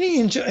 Aren't we getting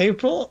into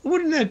April?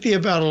 Wouldn't that be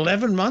about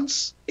 11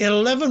 months?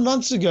 11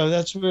 months ago,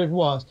 that's where it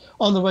was.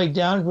 On the way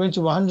down, it went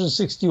to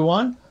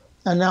 161,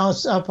 and now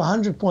it's up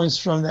 100 points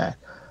from that.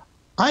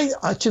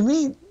 To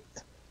me,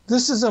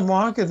 this is a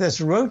market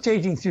that's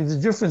rotating through the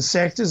different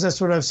sectors.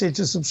 That's what I've said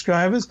to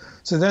subscribers.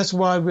 So that's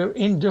why we're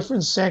in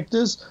different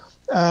sectors,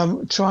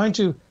 trying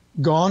to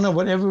garner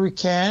whatever we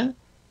can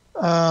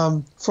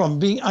from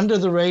being under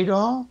the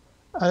radar.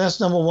 That's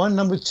number one.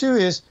 Number two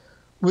is,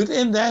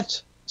 within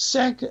that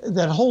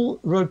that whole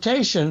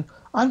rotation,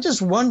 I'm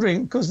just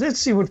wondering, because let's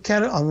see what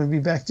I'm going to be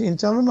back to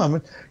Intel in a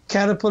moment.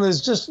 Caterpillar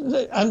is just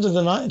under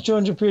the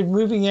 200-period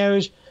moving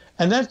average,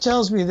 and that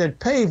tells me that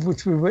PAVE,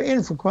 which we were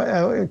in for quite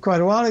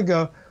a while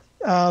ago,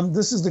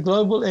 this is the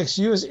Global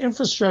ex-US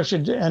Infrastructure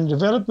and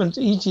Development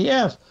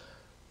ETF,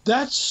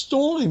 that's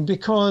stalling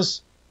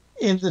because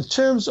in the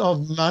terms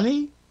of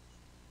money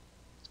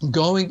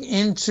going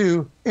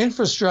into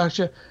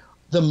infrastructure,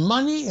 the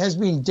money has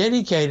been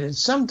dedicated.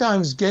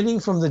 Sometimes getting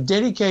from the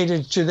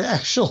dedicated to the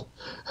actual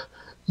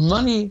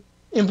money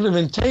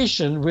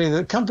implementation, where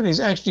the companies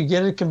actually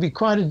get it, can be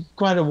quite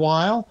a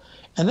while.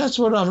 And that's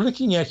what I'm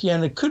looking at here.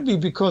 And it could be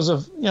because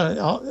of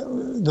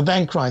the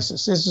bank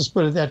crisis. Let's just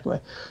put it that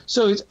way.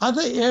 So it's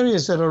other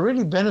areas that are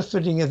really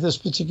benefiting at this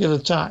particular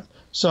time.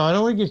 So I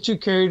don't want to get too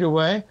carried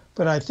away,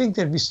 but I think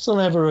that we still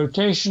have a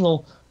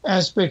rotational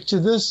aspect to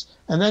this.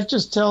 And that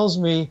just tells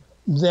me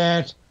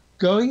that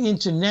going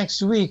into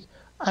next week,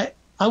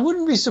 I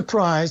wouldn't be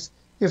surprised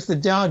if the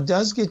Dow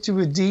does get to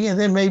a D and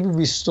then maybe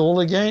we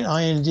stall again,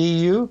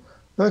 INDU.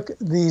 Look,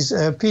 these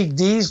peak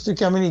Ds, look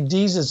how many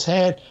Ds it's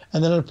had,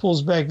 and then it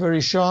pulls back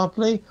very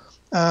sharply.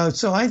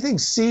 So I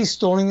think C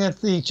stalling at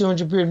the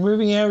 200-period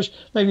moving average,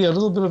 maybe a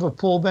little bit of a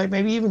pullback,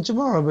 maybe even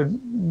tomorrow, but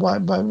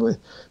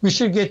we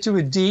should get to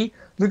a D.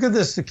 Look at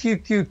this, the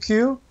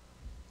QQQ.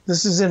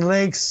 This is in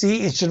leg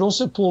C. It should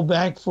also pull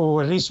back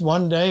for at least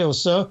 1 day or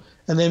so,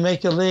 and then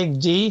make a leg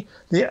D.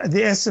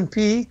 The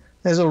S&P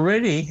has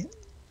already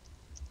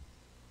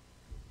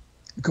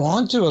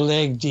gone to a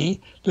leg D,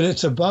 but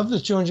it's above the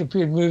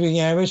 200-period moving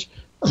average,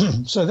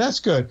 so that's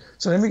good.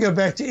 So let me go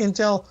back to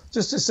Intel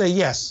just to say,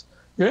 yes,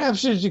 you're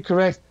absolutely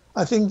correct.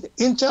 I think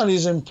Intel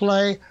is in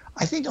play.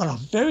 I think on a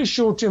very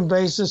short-term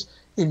basis,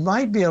 it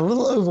might be a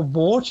little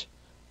overbought,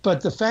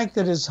 but the fact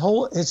that it's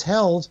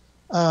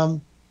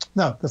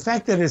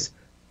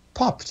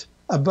popped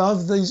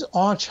above these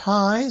arch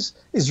highs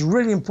is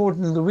really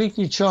important in the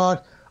weekly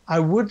chart. I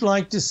would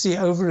like to see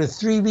over a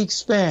 3-week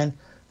span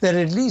that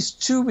at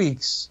least 2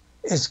 weeks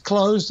is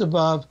closed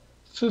above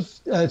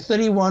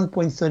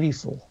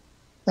 31.34.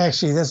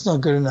 Actually, that's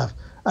not good enough.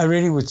 I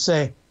really would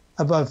say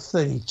above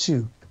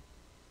 32.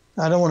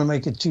 I don't want to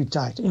make it too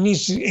tight. It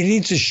needs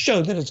to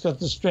show that it's got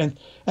the strength.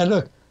 And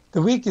look,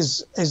 the week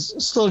is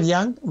still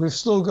young. We've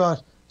still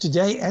got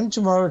today and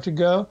tomorrow to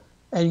go,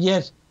 and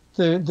yet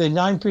the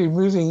 9-period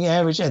moving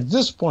average at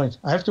this point,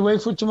 I have to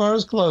wait for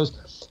tomorrow's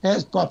close,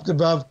 has popped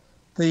above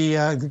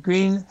the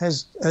green,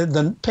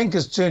 the pink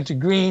has turned to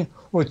green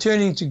or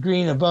turning to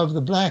green above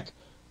the black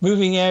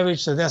moving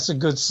average, so that's a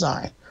good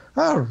sign.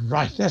 All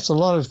right, that's a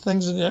lot of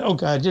things in there.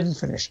 Okay, I didn't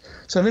finish.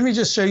 So let me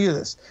just show you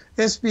this.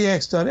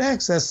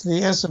 SPX.X, that's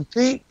the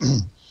S&P.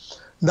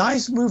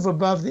 Nice move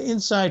above the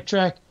inside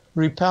track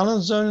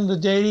repellent zone in the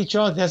daily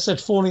chart. That's that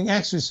falling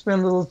axe. We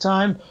spent a little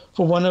time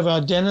for one of our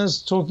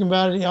dinners talking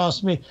about it. He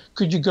asked me,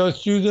 could you go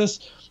through this?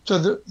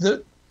 So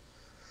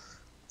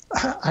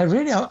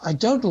I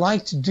don't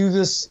like to do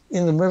this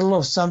in the middle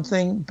of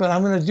something, but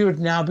I'm going to do it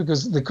now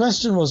because the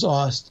question was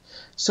asked.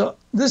 So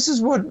this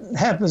is what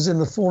happens in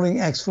the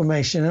falling axe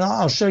formation, and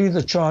I'll show you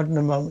the chart in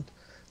a moment.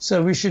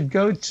 So we should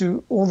go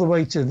all the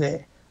way to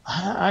there.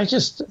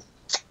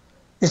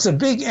 It's a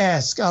big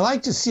ask. I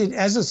like to see it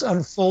as it's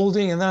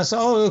unfolding, and then I say,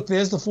 oh, look,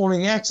 there's the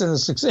falling axe, and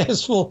it's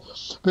successful.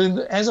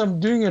 But as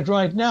I'm doing it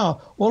right now,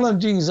 all I'm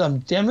doing is I'm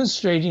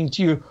demonstrating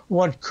to you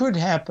what could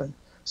happen.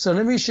 So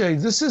let me show you.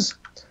 This is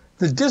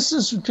the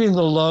distance between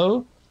the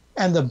low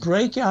and the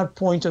breakout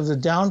point of the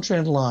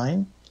downtrend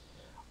line.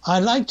 I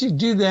like to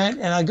do that,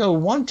 and I go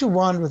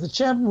 1-to-1 with the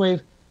Chapman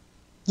wave.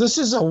 This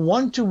is a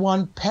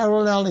 1-to-1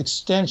 parallel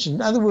extension.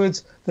 In other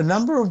words, the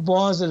number of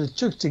bars that it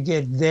took to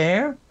get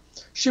there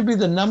should be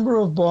the number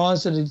of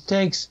bars that it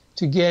takes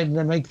to get, and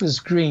I make this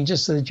green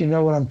just so that you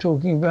know what I'm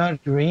talking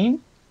about, green.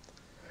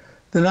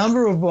 The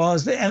number of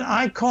bars, and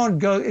I can't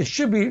go, it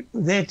should be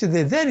there to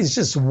there. That is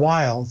just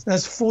wild.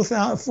 That's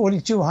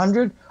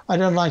 4,200. I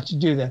don't like to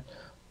do that.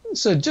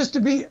 So just to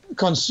be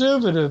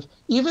conservative,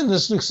 even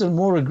this looks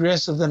more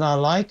aggressive than I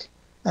like,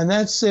 and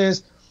that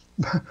says,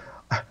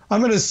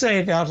 I'm going to say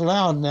it out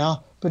loud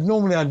now, but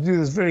normally I do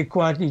this very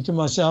quietly to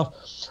myself.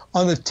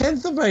 On the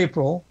 10th of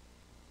April,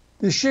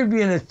 there should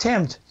be an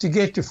attempt to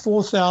get to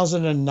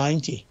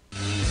 4,090.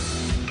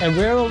 And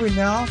where are we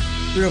now?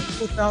 We're at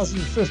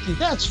 4,050.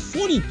 That's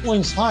 40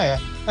 points higher.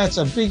 That's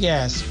a big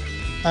ask,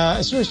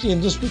 especially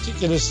in this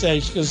particular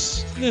stage,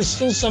 because there's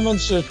still some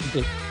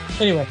uncertainty.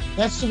 Anyway,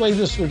 that's the way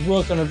this would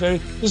work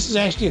this is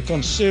actually a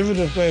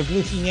conservative way of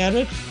looking at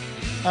it.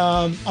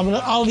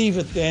 I'll leave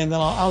it there, and then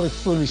I'll look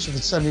foolish if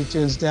it suddenly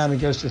turns down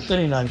and goes to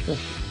 39.50.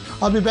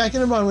 I'll be back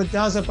in a moment.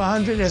 Dow's up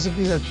 100,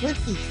 S&P's at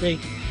 23.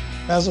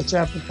 Basil,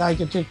 Chapman,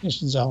 Tiger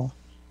Technicians Hour.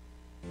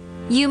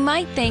 You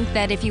might think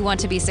that if you want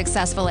to be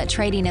successful at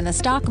trading in the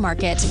stock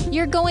market,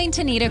 you're going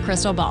to need a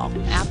crystal ball.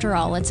 After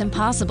all, it's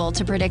impossible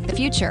to predict the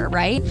future,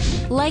 right?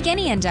 Like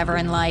any endeavor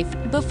in life,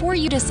 before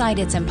you decide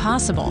it's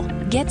impossible,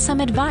 get some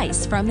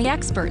advice from the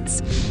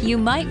experts. You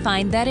might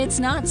find that it's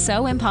not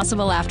so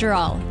impossible after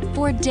all.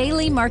 For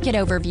daily market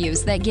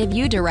overviews that give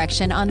you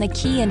direction on the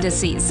key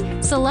indices,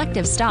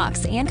 selective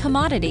stocks, and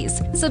commodities,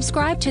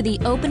 subscribe to the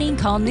Opening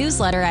Call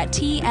newsletter at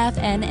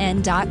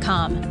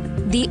TFNN.com.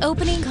 The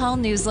Opening Call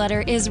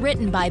newsletter is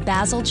written by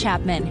Basil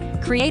Chapman,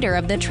 creator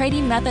of the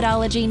trading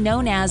methodology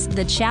known as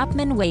the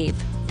Chapman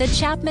Wave. The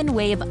Chapman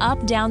Wave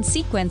up-down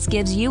sequence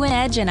gives you an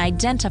edge in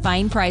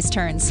identifying price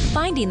turns,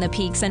 finding the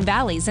peaks and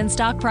valleys in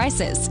stock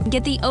prices.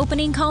 Get the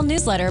Opening Call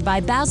newsletter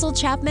by Basil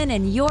Chapman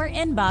in your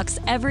inbox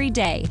every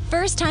day.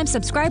 First-time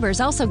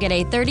subscribers also get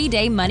a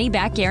 30-day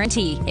money-back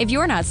guarantee. If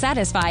you're not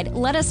satisfied,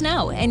 let us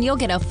know, and you'll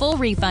get a full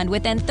refund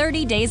within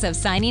 30 days of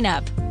signing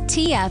up.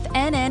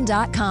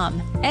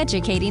 TFNN.com,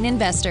 educating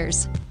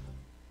investors.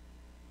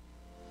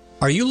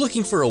 Are you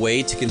looking for a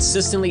way to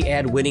consistently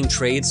add winning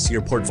trades to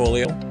your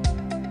portfolio?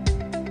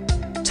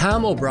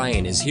 Tom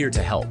O'Brien is here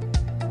to help.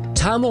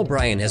 Tom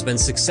O'Brien has been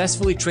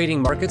successfully trading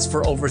markets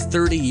for over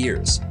 30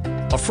 years.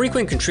 A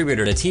frequent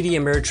contributor to TD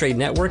Ameritrade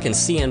Network and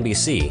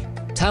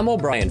CNBC, Tom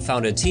O'Brien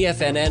founded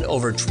TFNN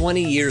over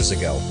 20 years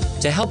ago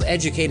to help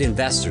educate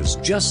investors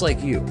just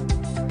like you.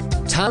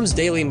 Tom's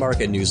daily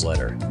market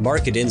newsletter,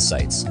 Market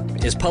Insights,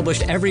 is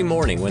published every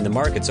morning when the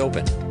market's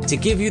open to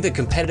give you the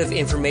competitive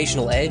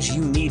informational edge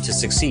you need to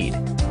succeed.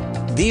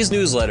 These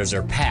newsletters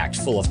are packed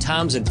full of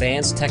Tom's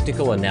advanced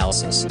technical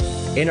analysis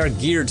and are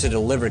geared to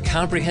deliver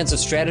comprehensive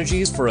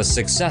strategies for a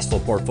successful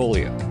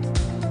portfolio.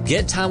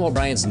 Get Tom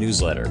O'Brien's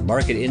newsletter,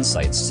 Market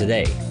Insights,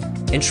 today.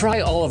 And try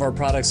all of our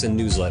products and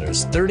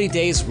newsletters 30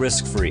 days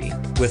risk-free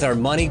with our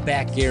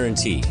money-back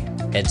guarantee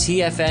at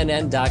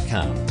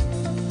TFNN.com.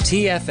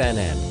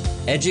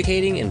 TFNN,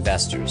 educating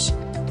investors.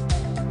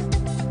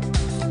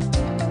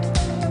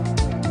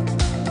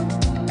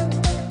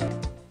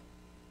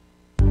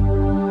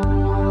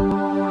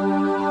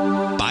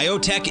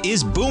 Biotech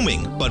is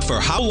booming, but for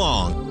how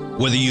long?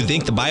 Whether you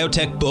think the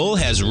biotech bull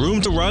has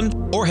room to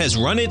run or has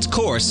run its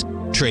course,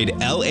 trade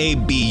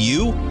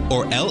LABU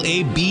or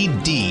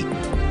LABD.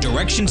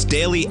 Direction's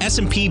daily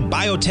S&P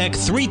Biotech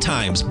 3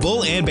 times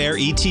bull and bear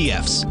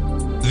ETFs.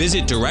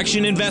 Visit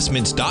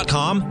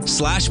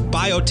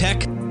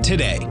directioninvestments.com/biotech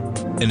today.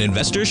 An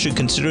investor should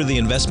consider the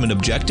investment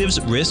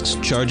objectives, risks,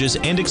 charges,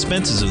 and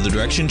expenses of the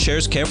Direction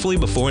shares carefully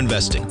before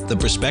investing. The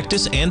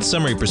prospectus and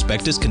summary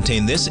prospectus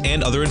contain this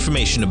and other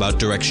information about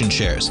Direction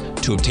shares.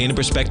 To obtain a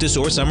prospectus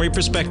or summary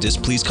prospectus,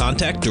 please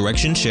contact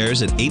Direction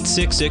shares at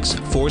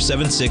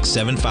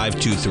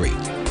 866-476-7523.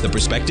 The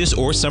prospectus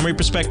or summary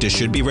prospectus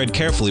should be read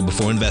carefully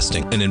before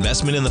investing. An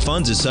investment in the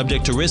funds is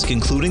subject to risk,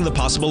 including the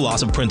possible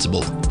loss of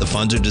principal. The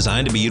funds are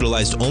designed to be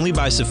utilized only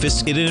by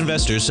sophisticated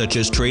investors such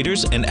as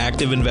traders and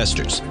active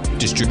investors.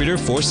 Distributor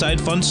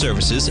Foreside Fund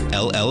Services,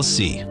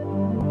 LLC.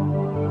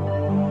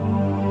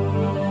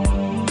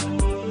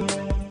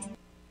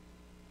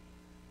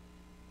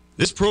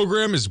 This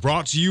program is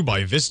brought to you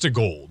by Vista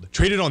Gold,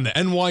 traded on the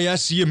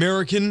NYSE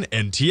American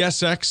and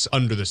TSX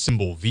under the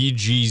symbol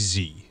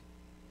VGZ.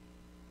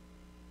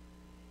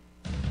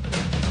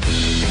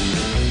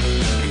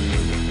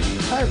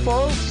 Hi,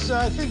 folks.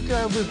 I think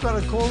we've got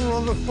a caller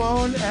on the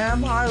phone.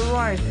 Am I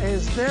right?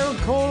 Is there a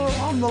caller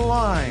on the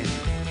line?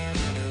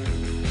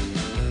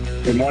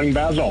 Good morning,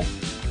 Basil.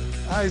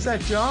 Is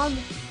that John?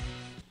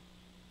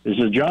 This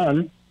is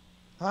John.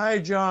 Hi,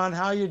 John.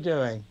 How you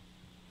doing?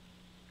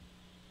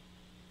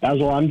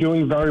 Basil, I'm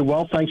doing very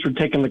well. Thanks for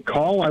taking the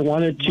call. I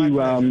wanted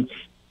to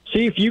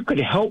see if you could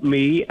help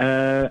me.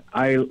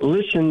 I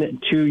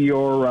listened to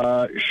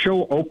your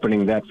show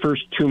opening, that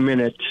first 2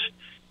 minutes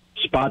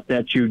spot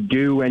that you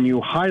do, and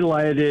you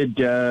highlighted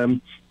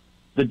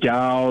the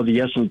Dow, the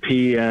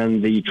S&P,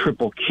 and the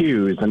triple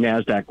Qs, the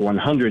NASDAQ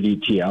 100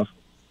 ETF.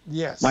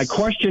 Yes. My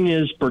question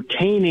is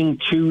pertaining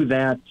to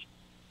that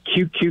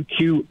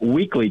QQQ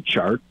weekly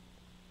chart.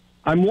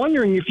 I'm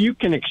wondering if you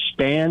can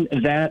expand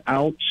that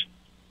out.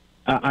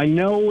 I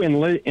know in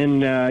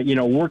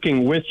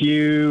working with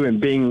you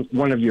and being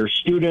one of your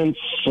students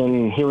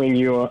and hearing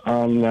you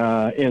on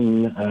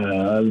in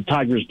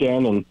Tiger's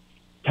Den and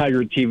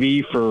Tiger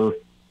TV for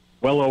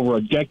well over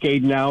a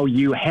decade now,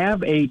 you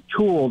have a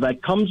tool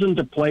that comes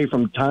into play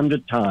from time to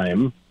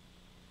time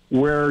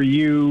where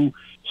you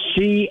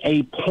see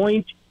a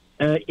point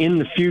in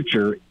the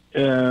future,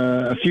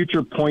 a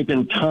future point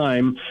in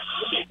time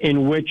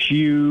in which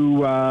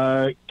you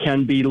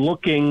can be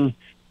looking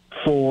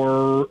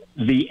for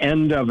the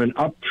end of an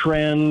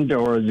uptrend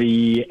or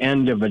the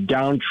end of a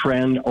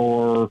downtrend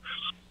or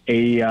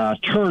a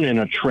turn in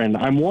a trend.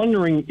 I'm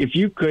wondering if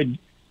you could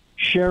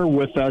share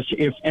with us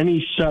if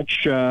any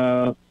such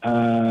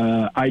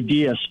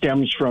idea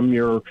stems from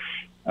your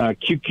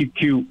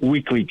QQQ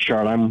weekly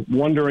chart. I'm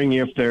wondering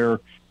if there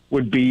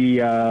would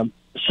be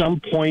some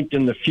point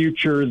in the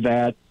future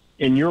that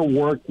in your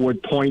work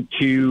would point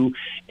to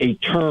a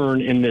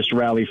turn in this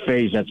rally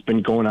phase that's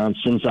been going on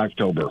since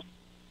October.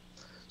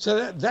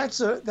 So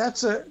that's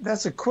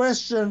a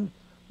question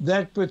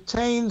that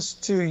pertains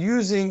to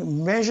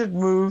using measured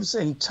moves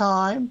in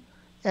time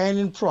and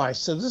in price.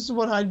 So this is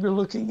what I'd be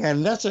looking at.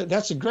 And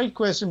that's a great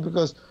question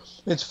because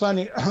it's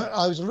funny.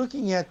 I was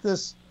looking at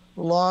this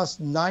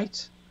last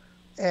night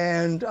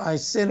and I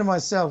said to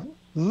myself,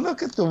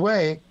 look at the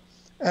way,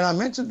 and I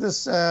mentioned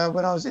this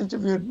when I was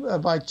interviewed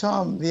by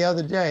Tom the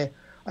other day.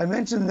 I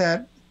mentioned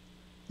that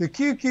the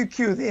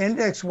QQQ, the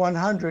Index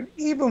 100,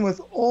 even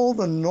with all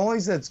the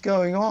noise that's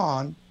going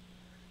on,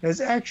 has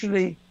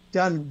actually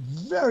done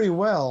very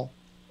well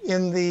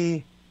in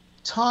the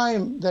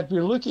time that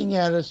we're looking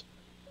at it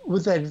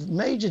with that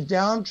major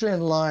downtrend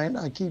line.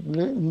 I keep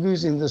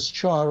losing this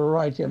chart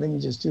right here. Let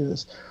me just do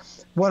this.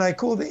 What I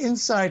call the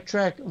inside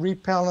track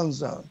repellent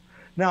zone.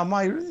 Now,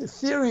 my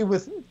theory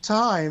with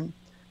time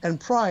and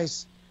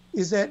price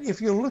is that if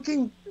you're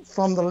looking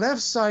from the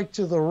left side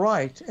to the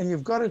right and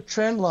you've got a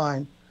trend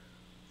line,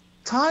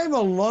 time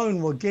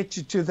alone will get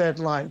you to that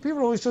line. People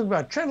always talk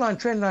about trend line,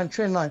 trend line,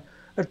 trend line.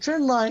 A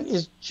trend line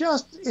is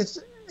just, it's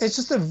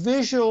just a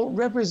visual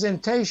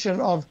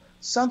representation of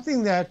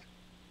something that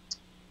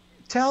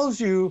tells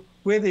you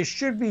where there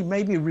should be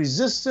maybe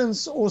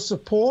resistance or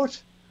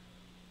support.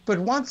 But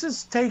once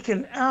it's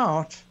taken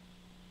out,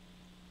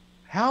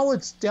 how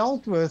it's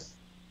dealt with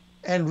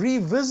and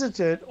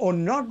revisited or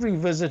not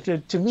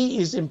revisited, to me,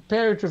 is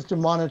imperative to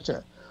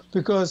monitor.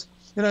 Because,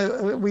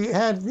 we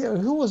had,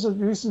 who was it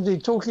recently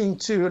talking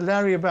to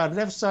Larry about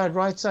left side,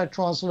 right side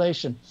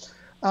translation?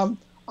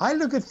 I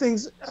look at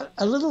things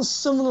a little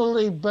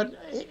similarly, but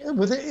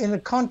in a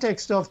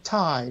context of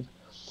tide.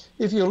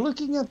 If you're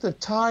looking at the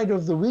tide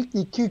of the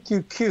weekly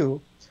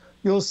QQQ,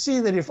 you'll see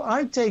that if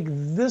I take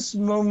this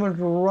moment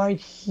right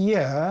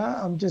here,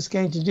 I'm just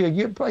going to do it.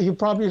 You're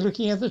probably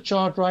looking at the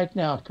chart right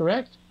now,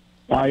 correct?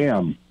 I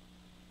am.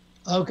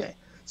 Okay.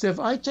 So if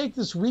I take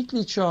this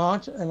weekly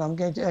chart, and I'm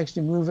going to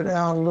actually move it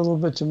out a little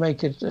bit to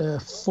make it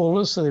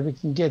fuller so that we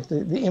can get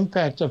the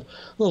impact of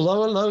the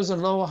lower lows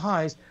and lower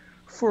highs.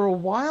 For a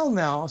while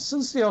now,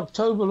 since the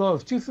October low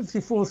of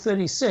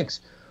 254.36,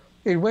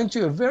 it went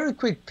to a very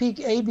quick peak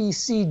A, B,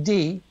 C,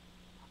 D,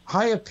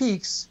 higher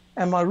peaks.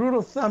 And my rule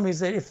of thumb is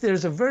that if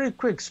there's a very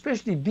quick,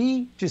 especially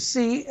B to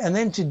C and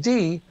then to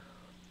D,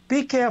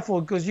 be careful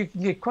because you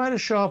can get quite a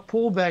sharp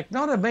pullback,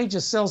 not a major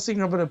sell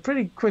signal, but a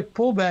pretty quick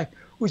pullback,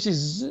 which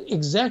is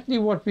exactly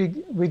what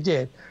we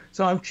did.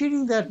 So I'm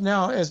treating that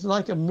now as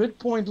like a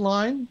midpoint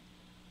line.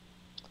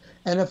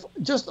 And if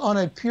just on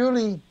a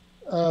purely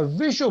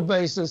visual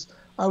basis,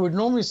 I would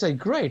normally say,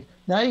 great,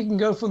 now you can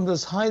go from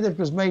this high that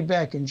was made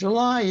back in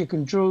July, you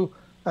can draw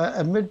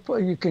a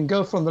midpoint, you can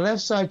go from the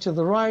left side to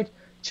the right,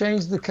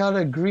 change the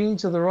color green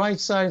to the right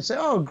side and say,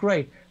 oh,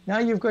 great. Now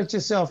you've got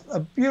yourself a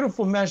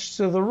beautiful mesh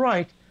to the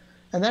right.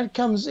 And that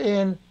comes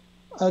in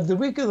the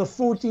week of the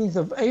 14th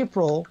of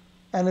April.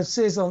 And it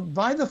says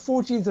by the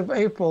 14th of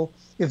April,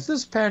 if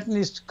this pattern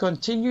is to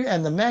continue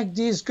and the MACD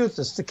is good,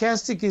 the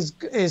stochastic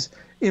is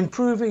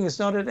improving. It's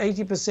not at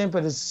 80%,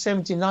 but it's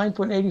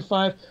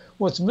 79.85.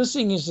 What's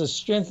missing is the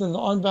strength in the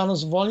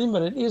on-balance volume,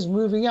 but it is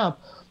moving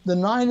up. The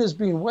 9 has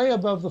been way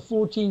above the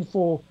 14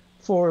 for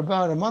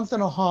about a month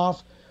and a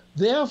half.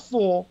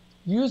 Therefore,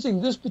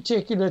 using this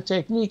particular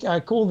technique, I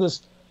call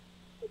this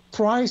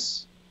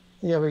price.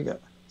 Here we go.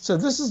 So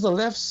this is the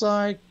left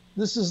side.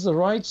 This is the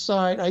right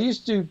side. I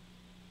used to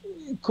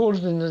call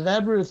it an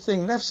elaborate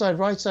thing, left side,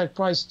 right side,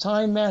 price,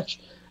 time match.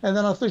 And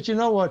then I thought, you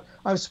know what?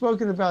 I've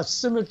spoken about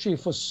symmetry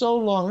for so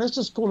long. Let's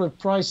just call it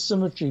price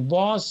symmetry,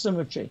 bar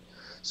symmetry.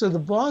 So the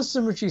bar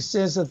symmetry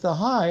says that the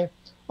high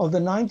of the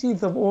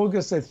 19th of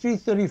August at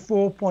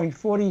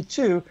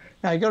 334.42.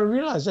 Now, you got to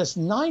realize that's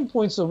 9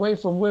 points away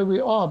from where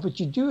we are, but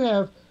you do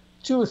have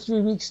 2 or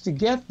 3 weeks to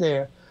get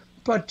there.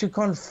 But to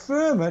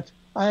confirm it,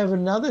 I have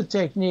another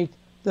technique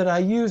that I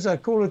use. I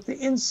call it the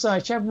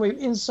Chapman wave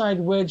inside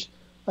wedge,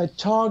 a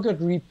target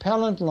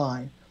repellent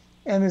line.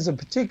 And there's a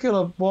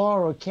particular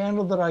bar or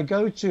candle that I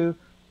go to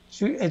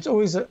it's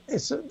always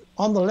it's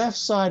on the left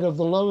side of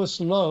the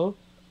lowest low,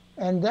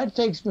 and that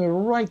takes me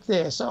right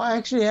there. So I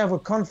actually have a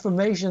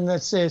confirmation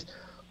that says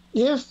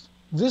if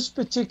this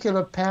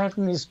particular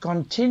pattern is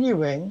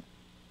continuing,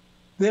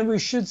 then we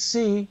should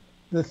see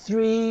the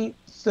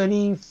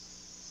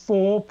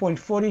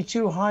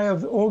 334.42 high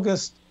of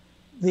August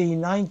the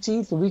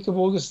 19th, the week of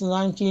August the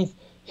 19th,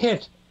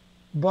 hit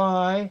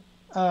by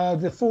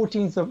the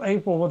 14th of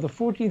April. Well, the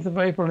 14th of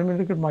April, let me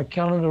look at my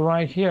calendar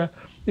right here,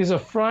 is a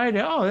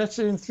Friday. Oh, that's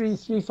in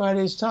 5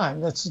 days' time.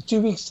 That's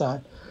 2 weeks'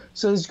 time.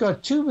 So it's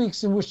got 2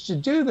 weeks in which to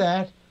do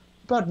that.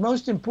 But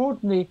most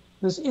importantly,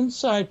 this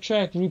inside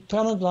track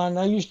repellent line,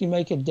 I usually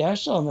make a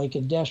dash. I'll make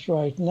a dash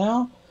right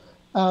now.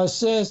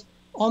 Says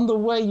on the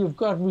way you've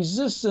got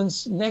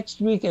resistance next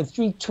week at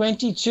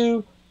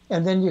 322,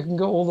 and then you can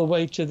go all the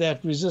way to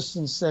that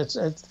resistance that's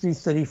at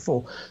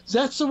 334.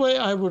 That's the way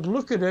I would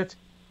look at it.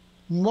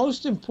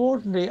 Most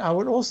importantly, I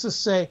would also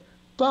say,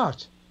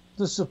 but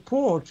the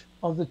support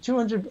of the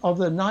 200 of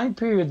the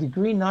 9-period, the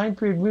green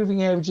 9-period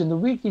moving average in the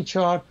weekly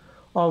chart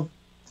of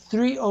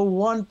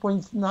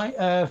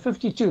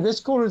 301.52. Let's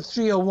call it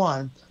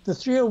 301. The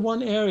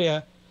 301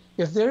 area,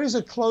 if there is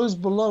a close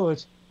below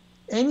it,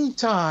 any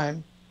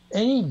time,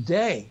 any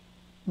day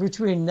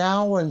between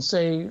now and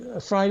say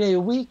Friday a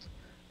week,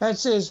 that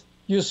says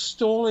you're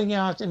stalling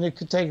out and it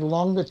could take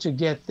longer to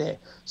get there.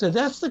 So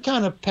that's the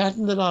kind of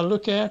pattern that I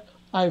look at.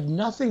 I have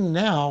nothing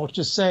now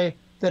to say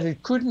that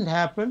it couldn't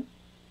happen.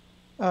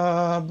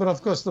 But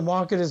of course, the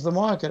market is the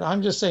market.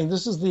 I'm just saying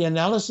this is the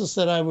analysis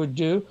that I would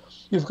do.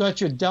 You've got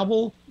your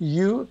double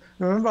U.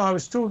 Remember, I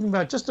was talking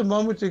about just a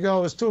moment ago,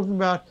 I was talking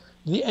about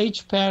the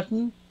H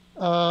pattern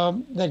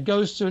that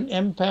goes to an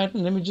M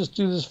pattern. Let me just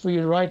do this for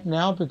you right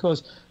now,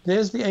 because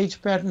there's the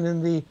H pattern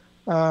in the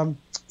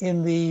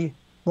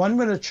 1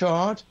 minute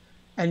chart,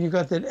 and you've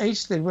got that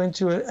H that went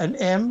to an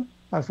M.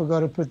 I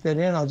forgot to put that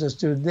in. I'll just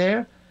do it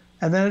there.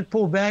 And then it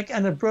pulled back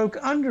and it broke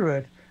under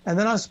it. And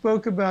then I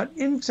spoke about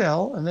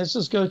Intel, and let's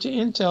just go to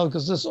Intel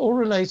because this all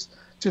relates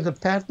to the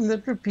pattern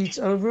that repeats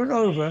over and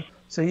over.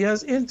 So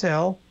here's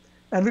Intel,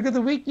 and look at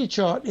the weekly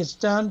chart. It's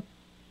done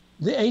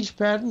the H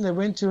pattern that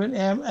went to an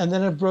M, and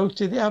then it broke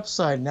to the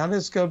upside. Now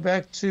let's go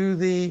back to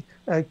the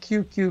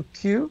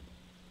QQQ,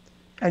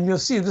 and you'll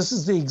see this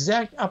is the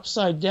exact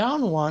upside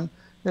down one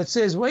that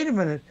says, wait a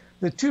minute,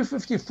 the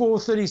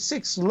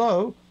 254.36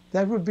 low,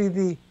 that would be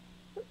the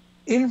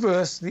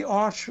inverse, the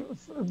arch.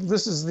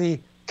 This is the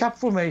cup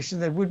formation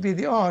that would be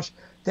the arch.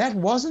 That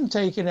wasn't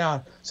taken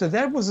out. So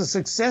that was a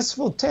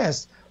successful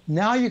test.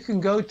 Now you can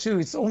go to,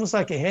 it's almost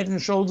like a head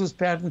and shoulders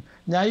pattern.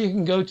 Now you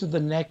can go to the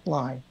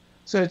neckline.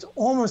 So it's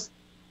almost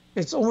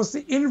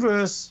the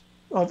inverse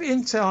of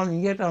Intel,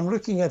 and yet I'm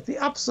looking at the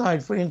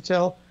upside for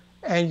Intel.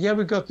 And yeah,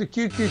 we got the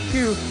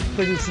QQQ,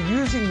 but it's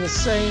using the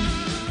same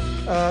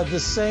the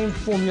same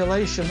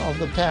formulation of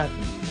the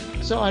pattern.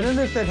 So I don't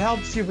know if that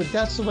helps you, but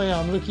that's the way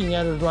I'm looking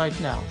at it right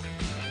now.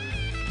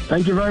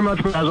 Thank you very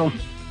much, Basil.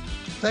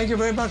 Thank you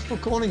very much for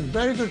calling.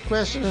 Very good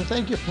question, and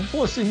thank you for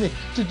forcing me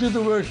to do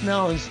the work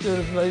now instead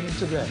of later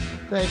today.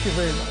 Thank you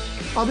very much.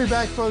 I'll be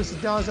back, folks. The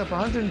Dow's up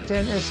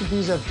 110,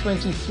 S&P's up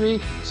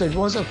 23. So it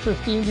was up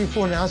 15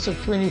 before, now it's up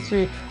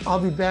 23. I'll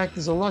be back.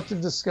 There's a lot to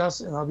discuss,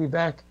 and I'll be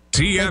back.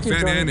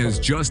 TFNN has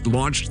just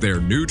launched their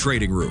new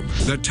trading room,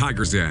 the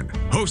Tiger's Den,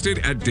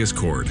 hosted at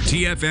Discord.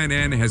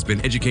 TFNN has been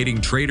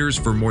educating traders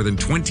for more than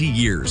 20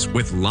 years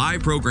with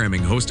live programming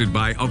hosted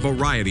by a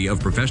variety of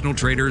professional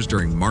traders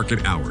during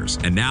market hours.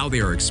 And now they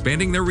are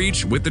expanding their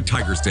reach with the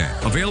Tiger's Den,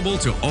 available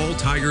to all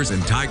tigers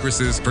and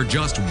tigresses for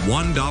just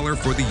 $1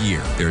 for the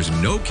year. There's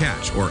no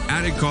catch or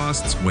added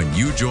costs when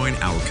you join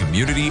our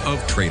community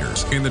of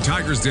traders. In the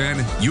Tiger's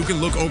Den, you can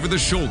look over the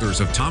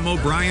shoulders of Tom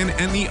O'Brien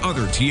and the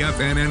other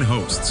TFNN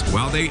hosts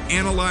while they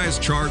analyze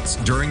charts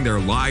during their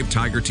live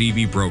Tiger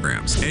TV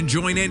programs, and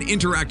join an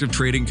interactive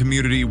trading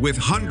community with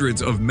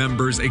hundreds of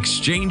members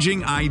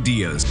exchanging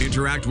ideas.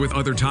 Interact with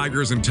other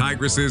tigers and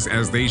tigresses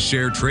as they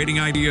share trading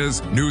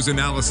ideas, news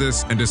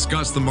analysis, and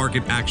discuss the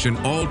market action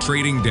all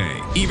trading day,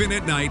 even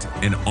at night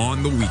and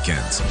on the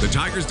weekends. The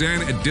Tiger's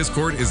Den at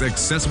Discord is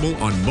accessible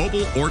on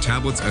mobile or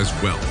tablets as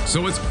well,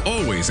 so it's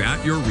always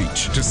at your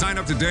reach. To sign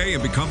up today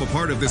and become a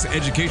part of this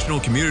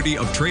educational community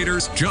of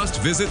traders, just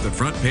visit the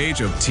front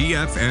page of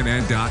TFNN.com.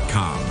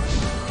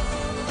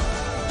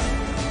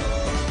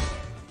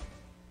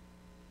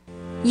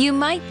 You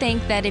might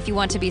think that if you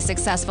want to be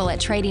successful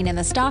at trading in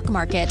the stock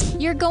market,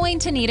 you're going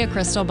to need a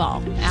crystal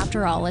ball.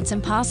 After all, it's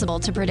impossible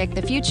to predict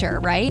the future,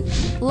 right?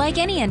 Like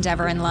any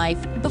endeavor in life,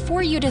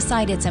 before you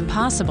decide it's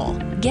impossible,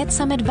 get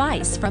some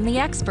advice from the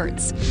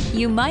experts.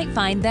 You might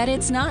find that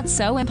it's not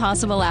so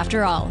impossible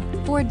after all.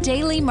 For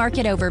daily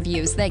market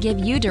overviews that give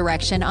you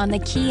direction on the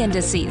key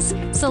indices,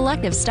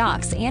 selective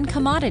stocks, and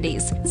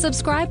commodities,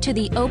 subscribe to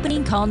the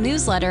Opening Call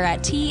newsletter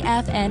at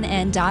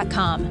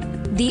TFNN.com.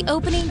 The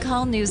Opening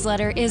Call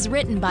newsletter is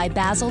written by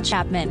Basil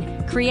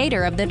Chapman,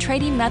 creator of the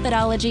trading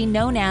methodology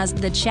known as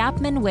the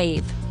Chapman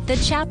Wave. The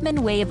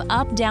Chapman Wave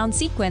up-down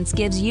sequence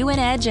gives you an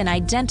edge in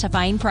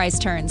identifying price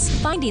turns,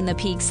 finding the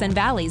peaks and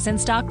valleys in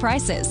stock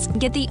prices.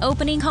 Get the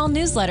Opening Call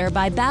newsletter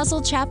by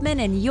Basil Chapman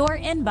in your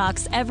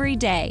inbox every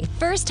day.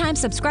 First-time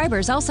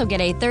subscribers also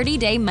get a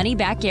 30-day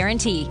money-back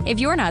guarantee. If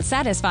you're not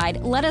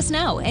satisfied, let us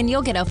know, and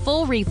you'll get a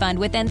full refund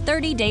within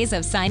 30 days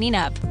of signing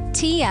up.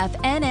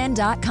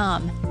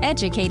 TFNN.com,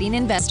 educating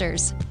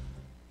investors.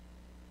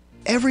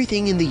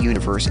 Everything in the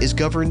universe is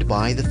governed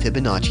by the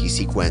Fibonacci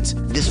sequence.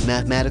 This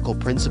mathematical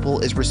principle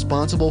is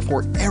responsible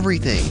for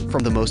everything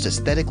from the most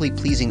aesthetically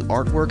pleasing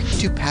artwork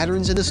to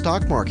patterns in the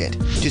stock market.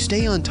 To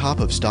stay on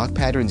top of stock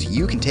patterns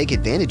you can take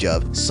advantage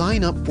of,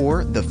 sign up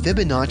for the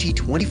Fibonacci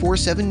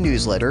 24/7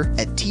 newsletter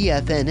at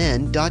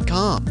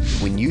TFNN.com.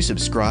 When you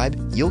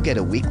subscribe, you'll get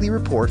a weekly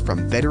report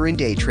from veteran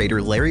day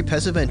trader Larry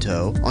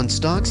Pesavento on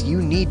stocks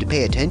you need to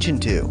pay attention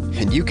to.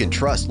 And you can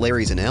trust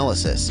Larry's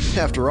analysis.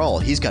 After all,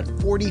 he's got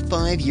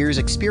 45 years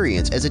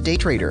experience as a day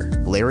trader.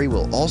 Larry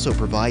will also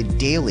provide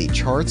daily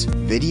charts,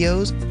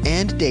 videos,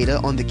 and data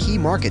on the key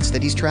markets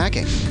that he's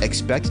tracking.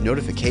 Expect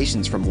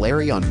notifications from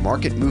Larry on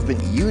market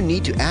movement you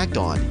need to act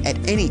on at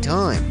any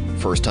time.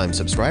 First-time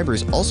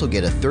subscribers also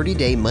get a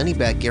 30-day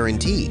money-back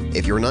guarantee.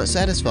 If you're not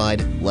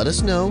satisfied, let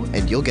us know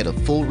and you'll get a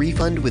full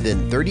refund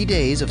within 30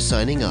 days of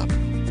signing up.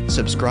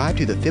 Subscribe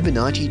to the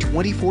Fibonacci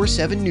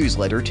 24/7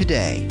 newsletter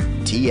today.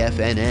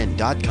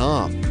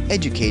 TFNN.com,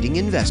 educating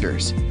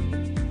investors.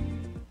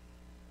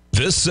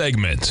 This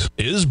segment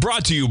is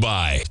brought to you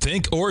by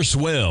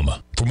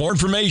Thinkorswim. For more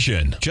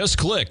information, just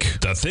click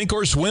the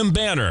Thinkorswim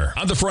banner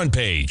on the front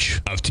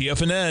page of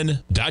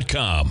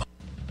TFNN.com.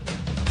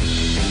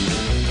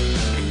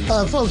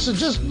 Folks, so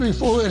just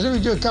before, let me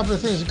do a couple of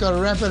things. We've got to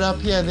wrap it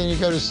up here, then you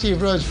go to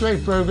Steve Rhodes.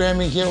 Great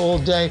programming here all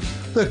day.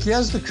 Look,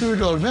 here's the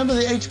crude oil. Remember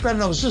the H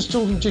pattern I was just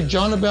talking to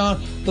John about?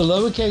 The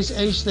lowercase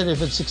h, that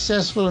if it's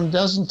successful and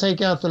doesn't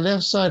take out the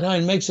left side high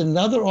and makes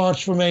another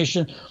arch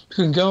formation, it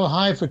can go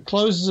high if it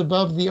closes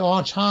above the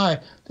arch high.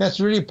 That's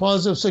really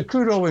positive. So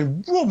crude oil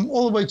went boom,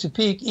 all the way to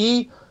peak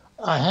E.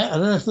 I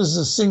don't know if this is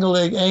a single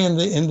leg A in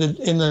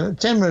the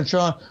 10-minute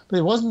chart, but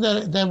it wasn't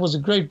that. That was a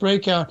great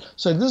breakout.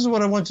 So this is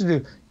what I want to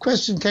do.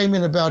 Question came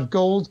in about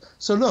gold.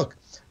 So look,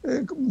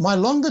 my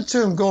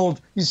longer-term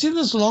gold. You see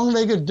this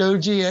long-legged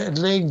doji at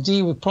leg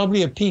D with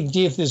probably a peak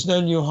D if there's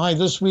no new high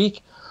this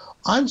week.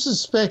 I'm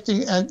suspecting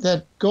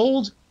that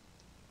gold,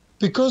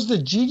 because the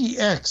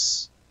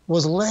GDX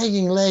was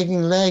lagging,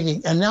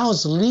 and now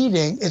it's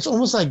leading. It's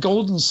almost like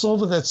gold and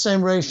silver, that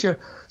same ratio.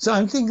 So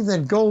I'm thinking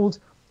that gold.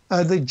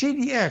 The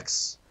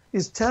GDX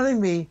is telling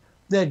me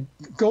that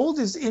gold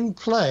is in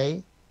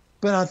play,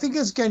 but I think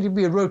it's going to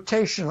be a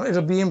rotational.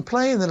 It'll be in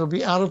play, and then it'll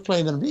be out of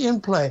play, and then it'll be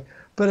in play.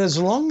 But as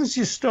long as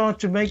you start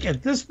to make,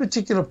 at this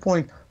particular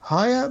point,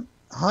 higher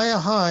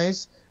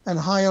highs and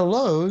higher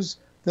lows,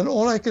 then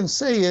all I can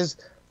say is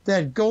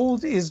that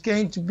gold is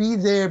going to be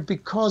there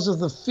because of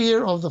the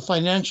fear of the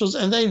financials,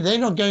 and they're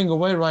not going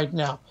away right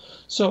now.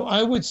 So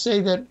I would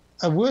say that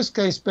a worst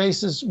case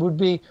basis would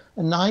be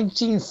a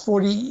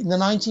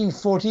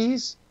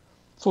 1940s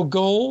for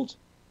gold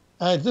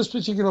at this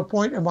particular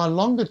point. And my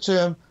longer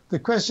term, the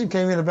question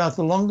came in about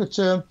the longer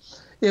term.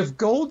 If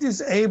gold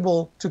is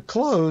able to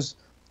close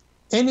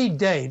any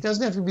day, it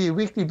doesn't have to be a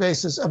weekly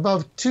basis,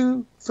 above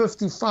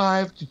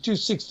 255 to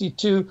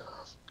 262,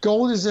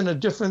 gold is in a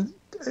different,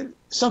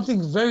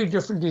 something very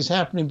different is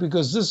happening,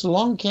 because this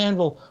long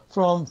candle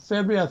from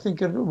February, I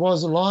think it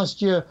was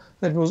last year,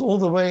 that was all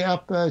the way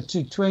up to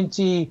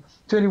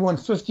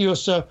 2150 or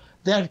so,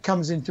 that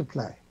comes into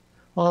play.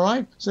 All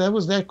right, so that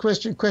was that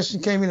question. Question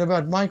came in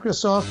about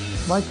Microsoft.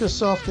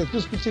 Microsoft at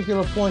this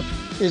particular point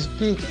is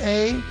peak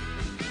A.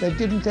 They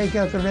didn't take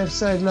out the left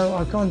side low.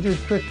 I can't do it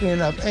quickly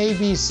enough. A,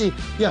 B, C.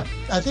 Yeah,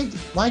 I think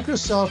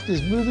Microsoft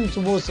is moving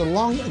towards the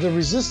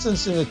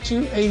resistance in the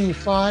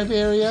 285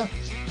 area.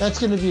 That's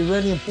going to be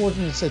really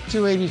important. It's at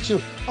 282.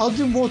 I'll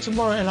do more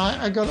tomorrow, and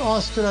I got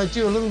asked, could I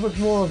do a little bit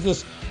more of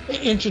this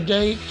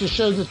intraday to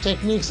show the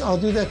techniques? I'll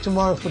do that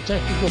tomorrow for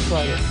Technical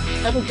Friday.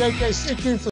 Have a great day. Stay tuned for